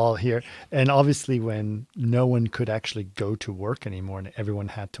 It's all here. And obviously, when no one could actually go to work anymore and everyone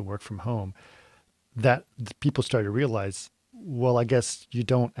had to work from home, that people started to realize, well, I guess you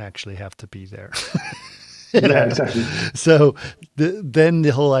don't actually have to be there. Yeah, exactly. So then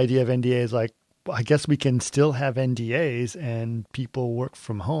the whole idea of NDA is like, well, I guess we can still have NDAs and people work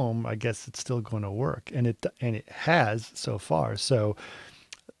from home. I guess it's still going to work, and it has so far. So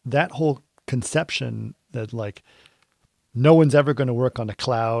that whole conception that like no one's ever going to work on a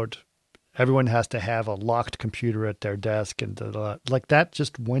cloud, everyone has to have a locked computer at their desk, and like that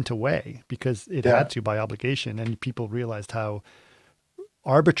just went away because it had to by obligation, and people realized how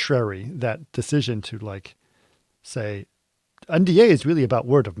arbitrary that decision to like say NDA is really about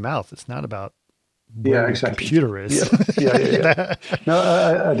word of mouth. It's not about where the computer is. Yeah.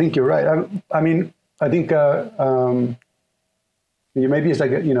 No, I think you're right. I mean, I think maybe it's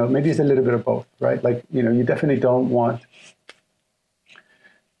like maybe it's a little bit of both, right? Like you definitely don't want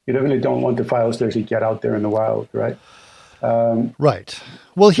the files to actually get out there in the wild, right? Right.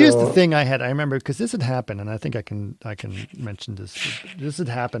 Well, here's the thing I remember, because this had happened, and I think I can mention this. This had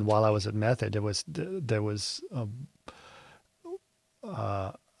happened while I was at Method. There was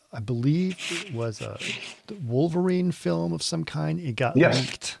I believe it was a Wolverine film of some kind. It got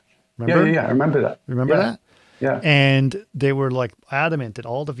leaked. Remember? Yeah. I remember that. Remember that? Yeah. And they were like adamant that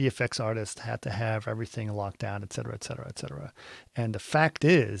all the VFX artists had to have everything locked down, et cetera, et cetera, et cetera. And the fact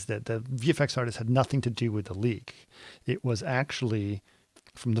is that the VFX artists had nothing to do with the leak. It was actually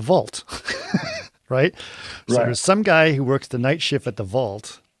from the vault, right? So there's some guy who works the night shift at the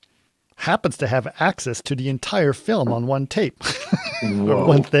vault, happens to have access to the entire film on one tape or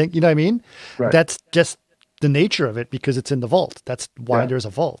one thing. You know what I mean? Right. That's just the nature of it because it's in the vault. That's why there's a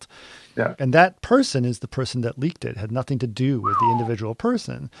vault. Yeah. And that person is the person that leaked it. It had nothing to do with the individual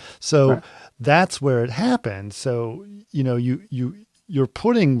person. So that's where it happened. So, you're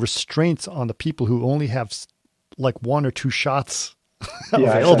putting restraints on the people who only have like one or two shots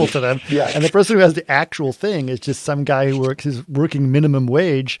available to them. Yeah. And the person who has the actual thing is just some guy who is working minimum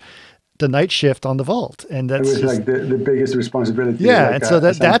wage the night shift on the vault, and that's it was like the biggest responsibility. Yeah, like, and so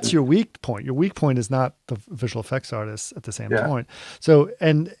that's your weak point. Your weak point is not the visual effects artist at the same point. So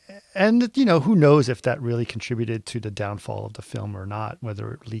and who knows if that really contributed to the downfall of the film or not,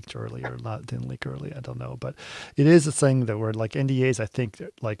 whether it leaked early or not, didn't leak early, I don't know. But it is a thing that we're like NDAs. I think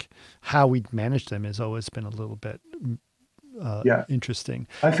like how we manage them has always been a little bit interesting.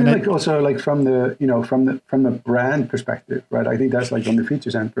 I feel like also like from the brand perspective, right? I think that's like on the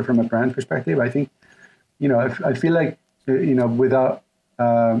features end, but from a brand perspective, I think, I feel like, without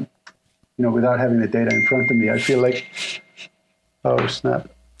having the data in front of me, I feel like, oh snap.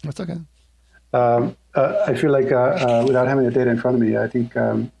 That's okay. I feel like without having the data in front of me, I think,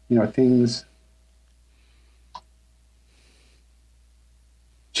 things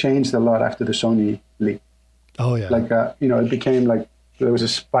changed a lot after the Sony leak. Oh yeah. Like, it became like, there was a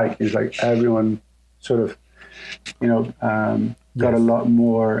spike. It's like everyone sort of, got a lot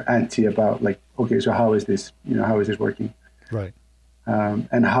more antsy about like, okay, so how is this working? Right.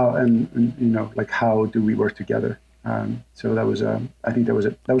 And how do we work together? So that was, I think that was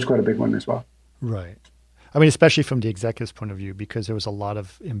quite a big one as well. Right. I mean, especially from the executive's point of view, because there was a lot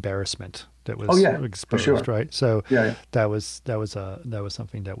of embarrassment that was exposed, for sure. Right? So that was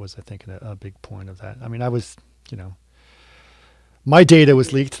something that was, I think, a big point of that. I mean, I was, my data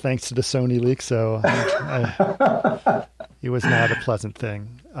was leaked thanks to the Sony leak, so it was not a pleasant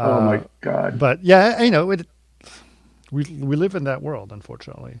thing. Oh my God! But yeah, we live in that world,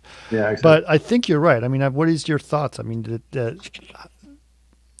 unfortunately. Yeah, exactly. But I think you're right. I mean, what is your thoughts? I mean,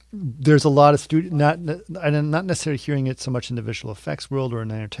 there's a lot of I'm not necessarily hearing it so much in the visual effects world or in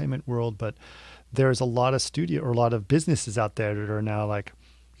the entertainment world, but there's a lot of studio or a lot of businesses out there that are now like,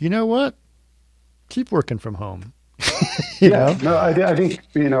 you know what? Keep working from home. you know? No, I think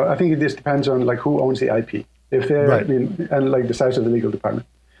it just depends on like who owns the IP. If they're, right. and like the size of the legal department.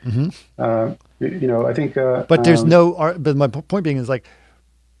 Mm-hmm. I think. But there's but my point being is like,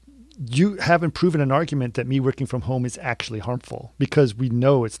 you haven't proven an argument that me working from home is actually harmful, because we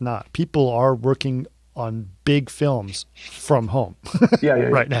know it's not. People are working on big films from home.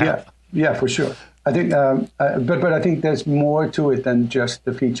 Right now. Yeah, for sure. I think, but I think there's more to it than just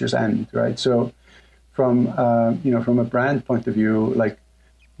the features end, right? So, from a brand point of view, like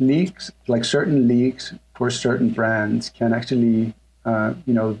leaks, like certain leaks for certain brands can actually,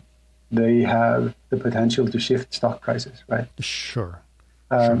 they have the potential to shift stock prices, right? Sure.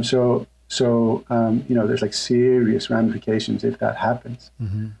 So there's like serious ramifications if that happens.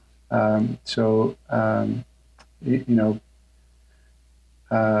 Mm-hmm.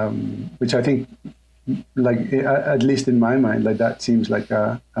 Which I think, like at least in my mind, like that seems like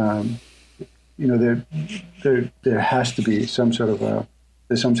there has to be some sort of a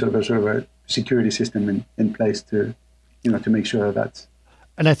security system in place to make sure that that's.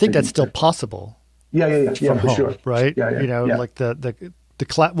 And I think that's still possible. Yeah, for home, sure. Right? Yeah. Like the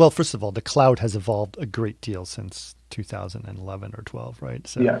cloud. Well, first of all, the cloud has evolved a great deal since 2011 or 12, right?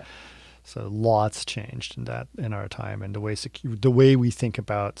 So, So lots changed in our time, and the way we think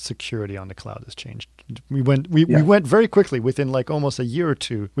about security on the cloud has changed. We went very quickly within like almost a year or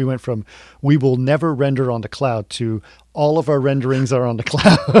two. We went from we will never render on the cloud to all of our renderings are on the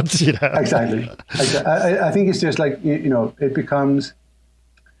cloud. Exactly. I think it's just like it becomes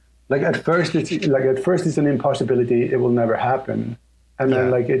like at first it's an impossibility. It will never happen, and then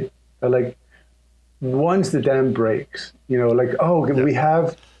once the dam breaks,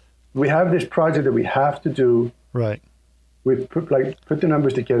 we have this project that we have to do. Right. We put the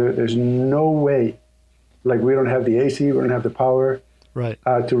numbers together. There's no way, like we don't have the AC, we don't have the power, right,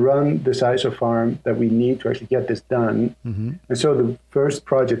 to run the size of farm that we need to actually get this done. Mm-hmm. And so the first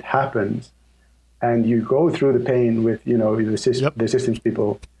project happens, and you go through the pain with the systems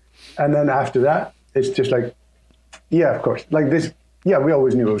people, and then after that, it's just like, yeah, of course, like this. Yeah, we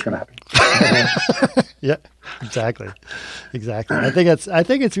always knew it was going to happen. Yeah, exactly. I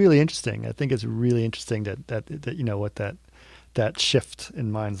think it's really interesting. I think it's really interesting that that shift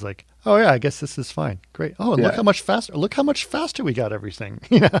in mind's like, oh yeah, I guess this is fine. Great. Oh, and look how much faster we got everything.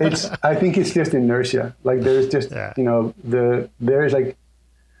 I think it's just inertia. Like there's just there's like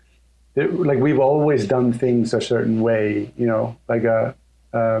we've always done things a certain way. There's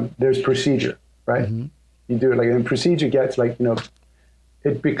procedure, right? Mm-hmm. You do it and procedure gets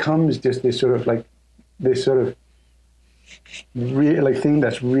it becomes just this sort of thing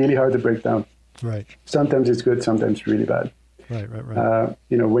that's really hard to break down. Right. Sometimes it's good, sometimes really bad. Right. When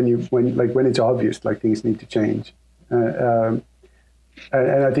it's obvious, like things need to change, and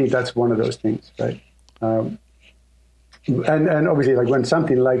I think that's one of those things, right? And obviously, like when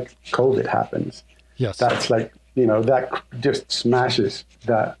something like COVID happens, yes, that's that just smashes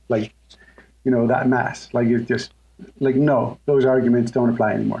that that mass. Like it's just like, no, those arguments don't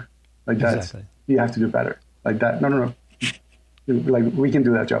apply anymore. Like exactly. You have to do better. Like that. No. Like we can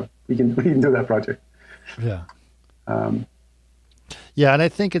do that job. We can do that project. Yeah. Yeah, and I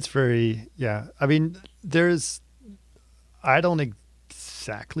think it's very, I mean, I don't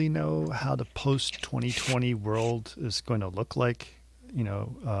exactly know how the post-2020 world is going to look like,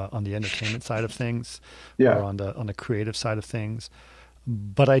 on the entertainment side of things, or on the creative side of things.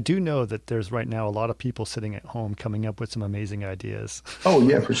 But I do know that there's right now a lot of people sitting at home coming up with some amazing ideas. Oh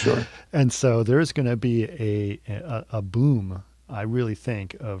yeah, for sure. And so there's going to be a boom, I really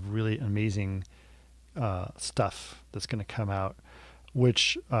think, of really amazing stuff that's going to come out,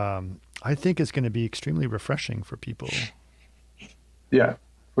 which I think is going to be extremely refreshing for people. Yeah,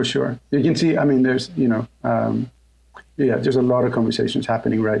 for sure. You can see, I mean, there's, there's a lot of conversations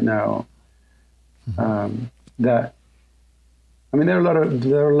happening right now that, I mean, there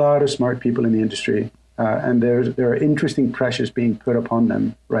are a lot of smart people in the industry, and there are interesting pressures being put upon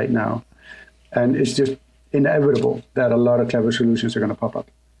them right now, and it's just inevitable that a lot of clever solutions are going to pop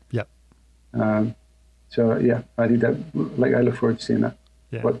up. Yep. So yeah, I think that, like, I look forward to seeing that.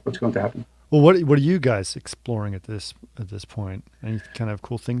 Yeah. What's going to happen? Well, what are you guys exploring at this point? Any kind of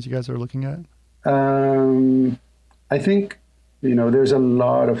cool things you guys are looking at? I think there's a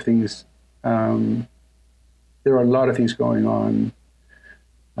lot of things. There are a lot of things going on.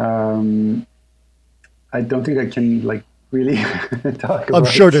 I don't think I can really talk about. I'm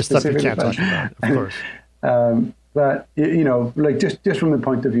sure there's stuff you can't talk about, of course. But just from the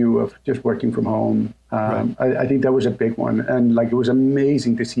point of view of just working from home, right. I think that was a big one, and it was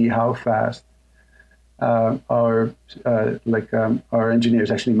amazing to see how fast our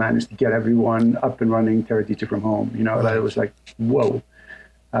engineers actually managed to get everyone up and running Teradici from home. Right. That it was like, whoa,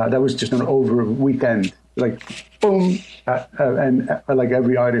 that was just over a weekend. Boom, and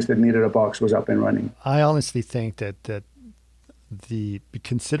every artist that needed a box was up and running. I honestly think that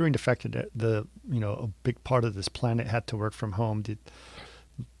considering the fact that a big part of this planet had to work from home,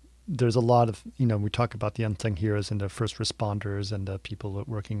 there's a lot of, we talk about the unsung heroes and the first responders and the people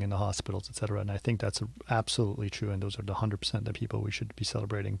working in the hospitals, et cetera. And I think that's absolutely true. And those are the 100% the people we should be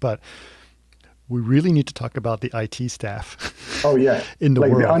celebrating. But we really need to talk about the IT staff. Oh yeah, in the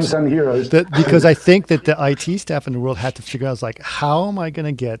world, the unsung heroes. Because I think that the IT staff in the world had to figure out, how am I going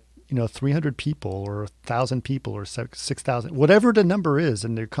to get 300 people or 1,000 people or 6,000, whatever the number is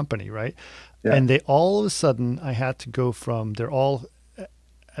in their company, right? Yeah. And they all of a sudden, I had to go from they're all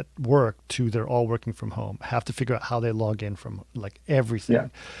at work to they're all working from home. I have to figure out how they log in from everything. Yeah.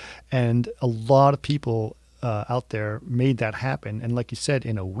 And a lot of people out there made that happen, and like you said,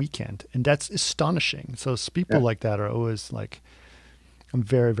 in a weekend, and that's astonishing. So people like that are always I'm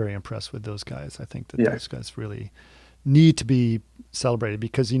very, very impressed with those guys. I think that those guys really need to be celebrated,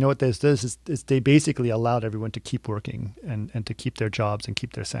 because what this does is they basically allowed everyone to keep working and to keep their jobs and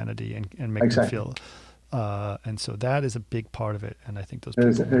keep their sanity and make them feel. And so that is a big part of it, and I think those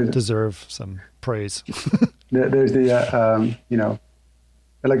people deserve some praise. There's the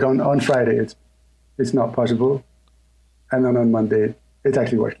on Friday it's not possible, and then on Monday it's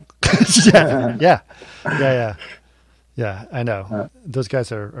actually working. yeah. I know those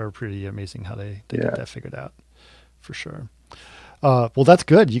guys are pretty amazing how they get that figured out, for sure. Well, that's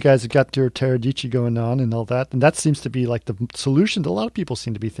good. You guys have got your Teradici going on and all that, and that seems to be the solution that a lot of people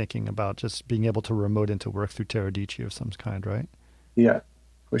seem to be thinking about, just being able to remote into work through Teradici of some kind, right? Yeah,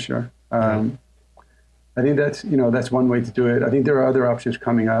 for sure. I think that's one way to do it. I think there are other options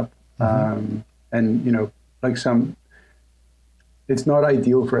coming up. And it's not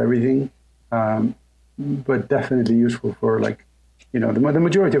ideal for everything, but definitely useful for the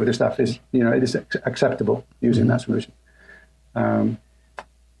majority of the stuff is, it is acceptable using that solution. But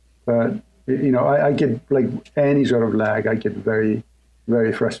I get any sort of lag, I get very,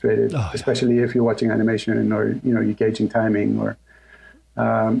 very frustrated, especially if you're watching animation or, you're gauging timing or,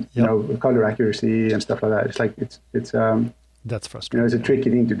 color accuracy and stuff like that. It's that's frustrating. It's a tricky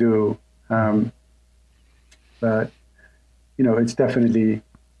thing to do. But it's definitely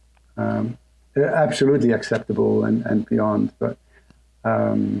absolutely acceptable and beyond. But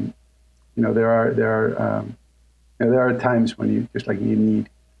there are times when you just you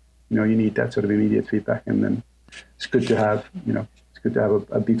need that sort of immediate feedback, and then it's good to have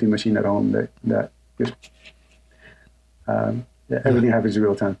a beefy machine at home that just everything happens in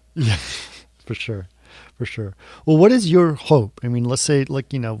real time. Yeah, for sure. For sure. Well, what is your hope? I mean, let's say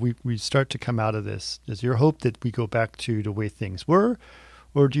we start to come out of this. Is your hope that we go back to the way things were,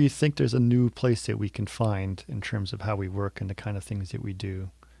 or do you think there's a new place that we can find in terms of how we work and the kind of things that we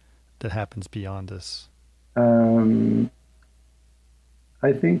do that happens beyond this? I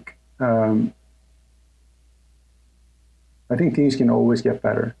think I think things can always get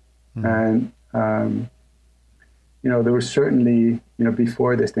better. And, there were certainly,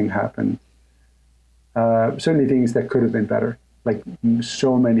 before this thing happened, certainly things that could have been better, like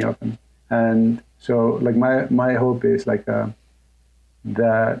so many of them. And so like my hope is like,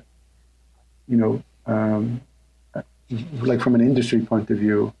 that, like from an industry point of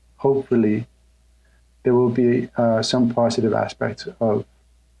view, hopefully there will be some positive aspects of,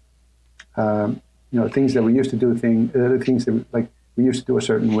 things that we used to do, things that like we used to do a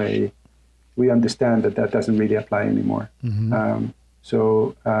certain way. We understand that doesn't really apply anymore.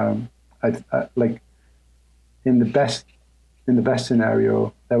 So I like in the best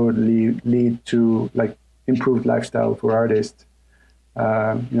scenario, that would lead to like improved lifestyle for artists,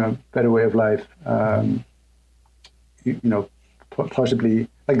 better way of life, possibly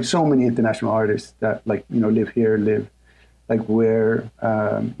like so many international artists that like, live like where,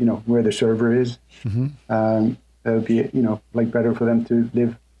 where the server is. It would be, like better for them to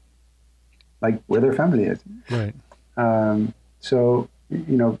live like where their family is. Right. So,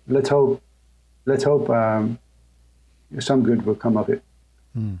 let's hope some good will come of it.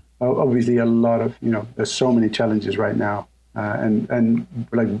 Obviously a lot of, there's so many challenges right now. And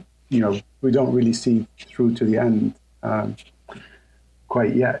like, we don't really see through to the end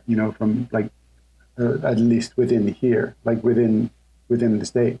quite yet, from like, at least within here, like within the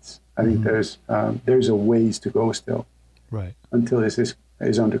States. I think there's a ways to go still, right, until this is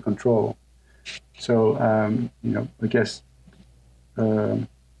under control. So I guess, but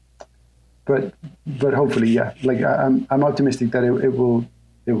hopefully, yeah. Like I'm optimistic that it will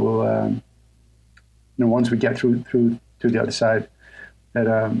once we get through to the other side, that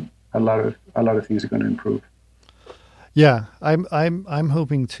a lot of things are going to improve. Yeah, I'm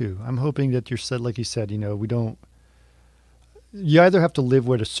hoping too. I'm hoping that like you said, we don't. You either have to live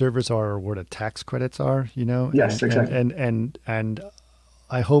where the servers are or where the tax credits are, Yes, exactly. And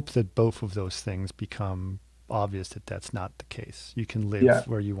I hope that both of those things become obvious that that's not the case. You can live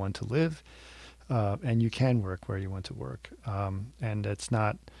where you want to live, and you can work where you want to work. And it's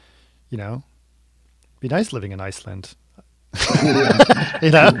not, be nice living in Iceland.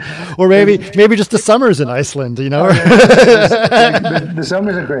 Or maybe just the summers in Iceland, the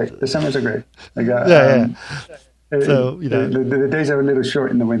summers are great. Like, So the days are a little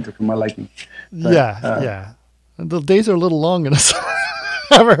short in the winter for my liking. But, the days are a little long in the summer.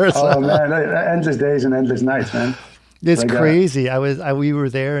 Oh man, endless days and endless nights, man. It's like, crazy. We were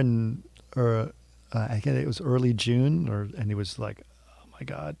there I guess it was early June, and it was like, my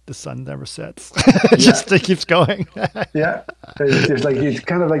God, the sun never sets. It keeps going. Yeah. It's just like, it's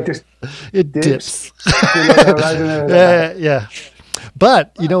kind of like this. It dips. Yeah.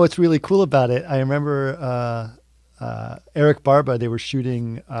 But, what's really cool about it, I remember Eric Barba, they were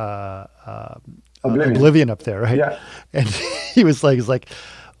shooting Oblivion up there, right? Yeah. And he was like,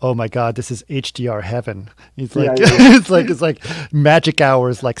 oh my God, this is HDR heaven. He's like, it's like magic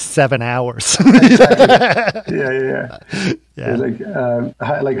hours, like 7 hours. Exactly. Yeah. It's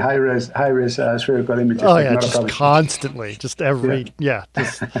like high res spherical images. Oh yeah, just constantly, just every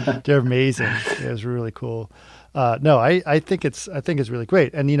they're amazing. It was really cool. No, I think it's really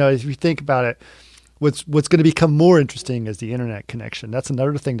great. And if you think about it, what's going to become more interesting is the internet connection. That's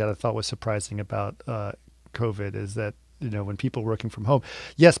another thing that I thought was surprising about COVID is that when people were working from home,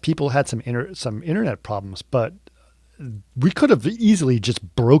 yes, people had some internet problems, but we could have easily just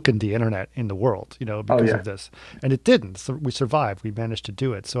broken the internet in the world, because of this, and it didn't. So we survived. We managed to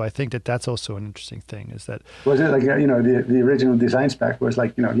do it. So I think that's also an interesting thing. Is that was it like the original design spec was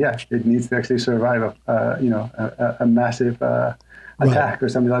like it needs to actually survive a massive attack or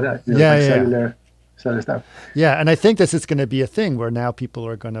something like that. Cellular stuff. Yeah, and I think this is going to be a thing where now people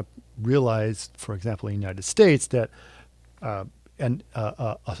are going to realize, for example, in the United States, that a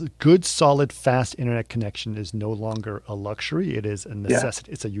good, solid, fast internet connection is no longer a luxury. It is a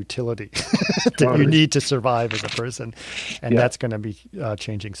necessity. It's a utility that you need to survive as a person. And that's going to be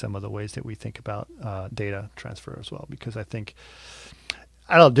changing some of the ways that we think about data transfer as well. Because I think,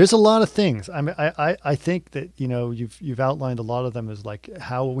 I don't know, there's a lot of things. I think that, you've outlined a lot of them as like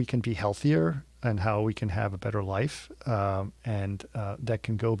how we can be healthier and how we can have a better life. And that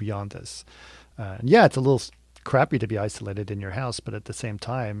can go beyond this. It's a little crappy to be isolated in your house, but at the same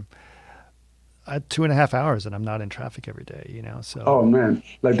time, I had 2.5 hours and I'm not in traffic every day, so. Oh man,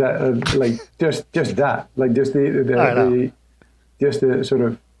 like that, like just that, like just the sort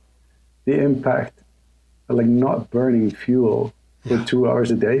of the impact of like not burning fuel for 2 hours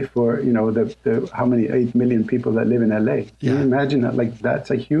a day for, the how many 8 million people that live in LA. Can you imagine that? Like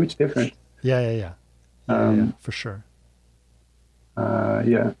that's a huge difference. Yeah, for sure.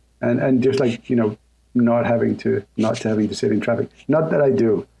 and just like, not having to sit in traffic. Not that I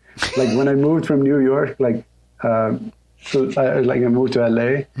do. Like when I moved from New York, I moved to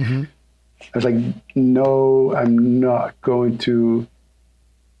LA. Mm-hmm. I was like, no, I'm not going to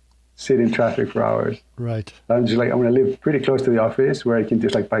sit in traffic for hours. Right. I'm just like, I'm going to live pretty close to the office where I can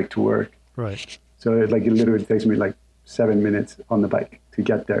just like bike to work. Right. So it literally takes me like 7 minutes on the bike to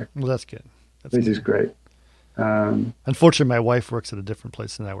get there. Well, that's good. Which is great. Unfortunately, my wife works at a different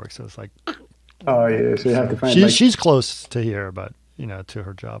place than I work, so it's like. Oh yeah, so you have to find. She's close to here, but to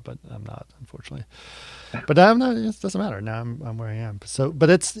her job, but I'm not, unfortunately. But I'm not. It doesn't matter. Now I'm where I am. So, but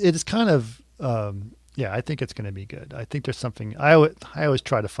it's kind of. Yeah, I think it's going to be good. I think there's something. I always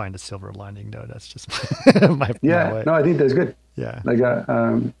try to find a silver lining, though. That's just my way. No, I think that's good. Yeah. Like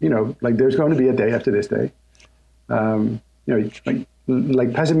like there's going to be a day after this day. Like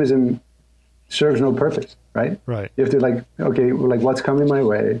pessimism serves no purpose, right? Right. You have to okay, what's coming my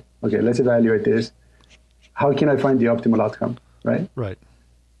way? Okay, let's evaluate this. How can I find the optimal outcome? Right. Right.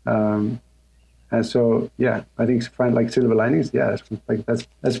 And so, I think find silver linings. Yeah, that's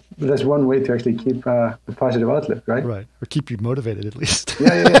one way to actually keep a positive outlook, right? Right, or keep you motivated at least.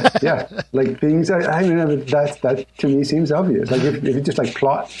 Yeah. Like things, I remember that to me seems obvious. Like if you just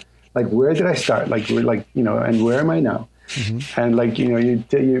plot, where did I start? And where am I now? Mm-hmm. And you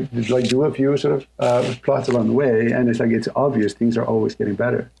do a few sort of plots along the way, and it's obvious things are always getting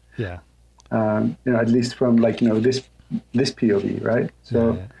better. Yeah. At least from this POV, right?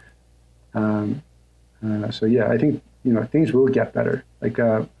 So. Yeah. I think things will get better.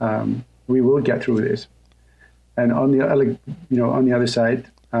 We will get through this, and on the on the other side,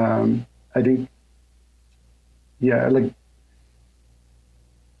 I think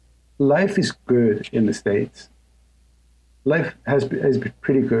life is good in the States. Life has been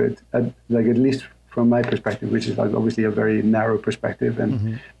pretty good, at least from my perspective, which is obviously a very narrow perspective and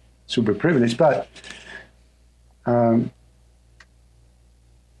mm-hmm. super privileged, but.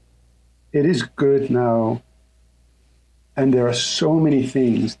 It is good now, and there are so many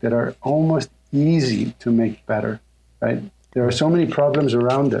things that are almost easy to make better, right? There are so many problems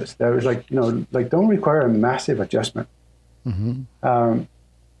around us that was don't require a massive adjustment, mm-hmm.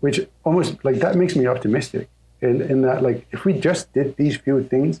 Which almost that makes me optimistic in that if we just did these few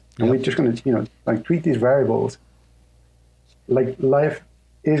things and we're just going to treat these variables, life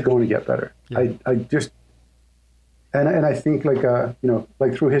is going to get better. Yeah. I just and I think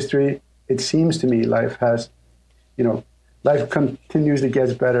through history. It seems to me life has, life continuously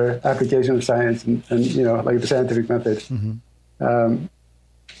gets better. Application of science and the scientific method. Mm-hmm.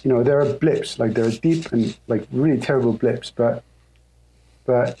 There are blips, there are deep and really terrible blips, but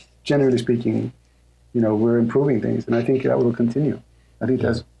generally speaking, we're improving things, and I think that will continue. I think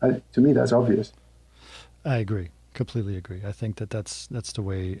to me that's obvious. I agree, completely agree. I think that's the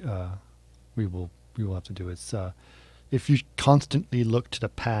way we will have to do it. If you constantly look to the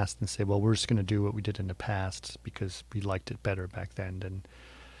past and say, well, we're just going to do what we did in the past because we liked it better back then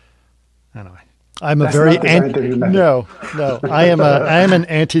I don't know. I'm a very no. I am an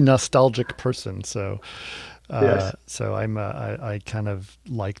anti-nostalgic person, so yes. So I kind of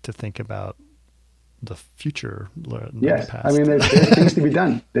like to think about the future. Yes, the past. I mean there's things to be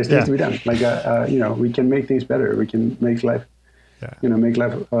done. There's things to be done. We can make things better. We can make life, make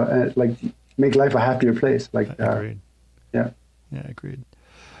life make life a happier place. Agreed. Yeah, agreed.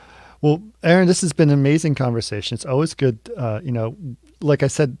 Well, Aron, this has been an amazing conversation. It's always good. Like I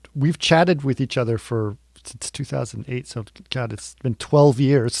said, we've chatted with each other since 2008. So, God, it's been 12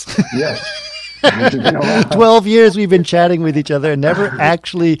 years. Yes. 12 years we've been chatting with each other and never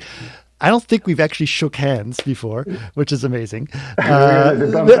actually... I don't think we've actually shook hands before, which is amazing.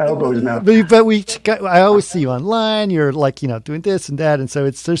 Elbows now. But I always see you online. You're doing this and that. And so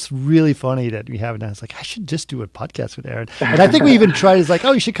it's just really funny that we haven't. I was like, I should just do a podcast with Aron. And I think we even tried,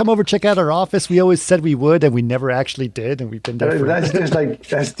 you should come over, check out our office. We always said we would, and we never actually did. And we've been there.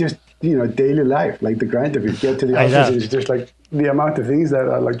 That's just daily life. The grind of it. Get to the office is just the amount of things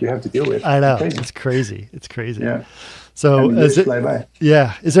that you have to deal with. I know. It's crazy. Yeah. So, fly by.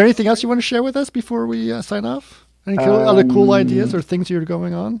 Yeah. Is there anything else you want to share with us before we sign off? Any other cool ideas or things you're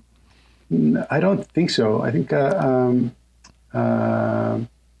going on? I don't think so. I think,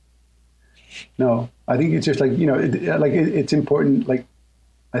 no. I think it's just it's important. I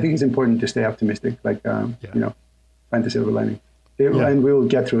think it's important to stay optimistic. Find the silver lining, and we will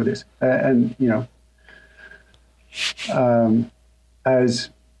get through this.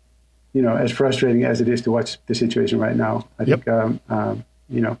 As frustrating as it is to watch the situation right now, I think, a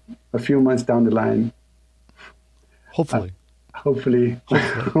few months down the line, hopefully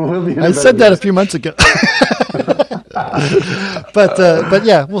we'll be. I said that a few months ago. but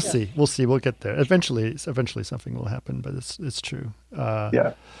yeah, we'll see. We'll get there. Eventually something will happen. But it's true.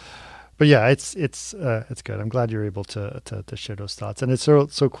 Yeah. But yeah, it's good. I'm glad you're able to share those thoughts, and it's so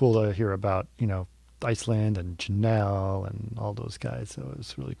cool to hear about Iceland and Janelle and all those guys. So it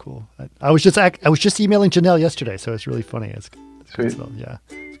was really cool. I was just emailing Janelle yesterday, so it's really funny. It's sweet. So, yeah,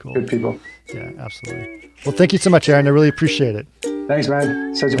 it's cool. Good people. Yeah, absolutely. Well, thank you so much, Aron. I really appreciate it. Thanks,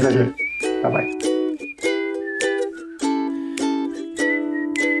 man. Such a pleasure. Bye bye.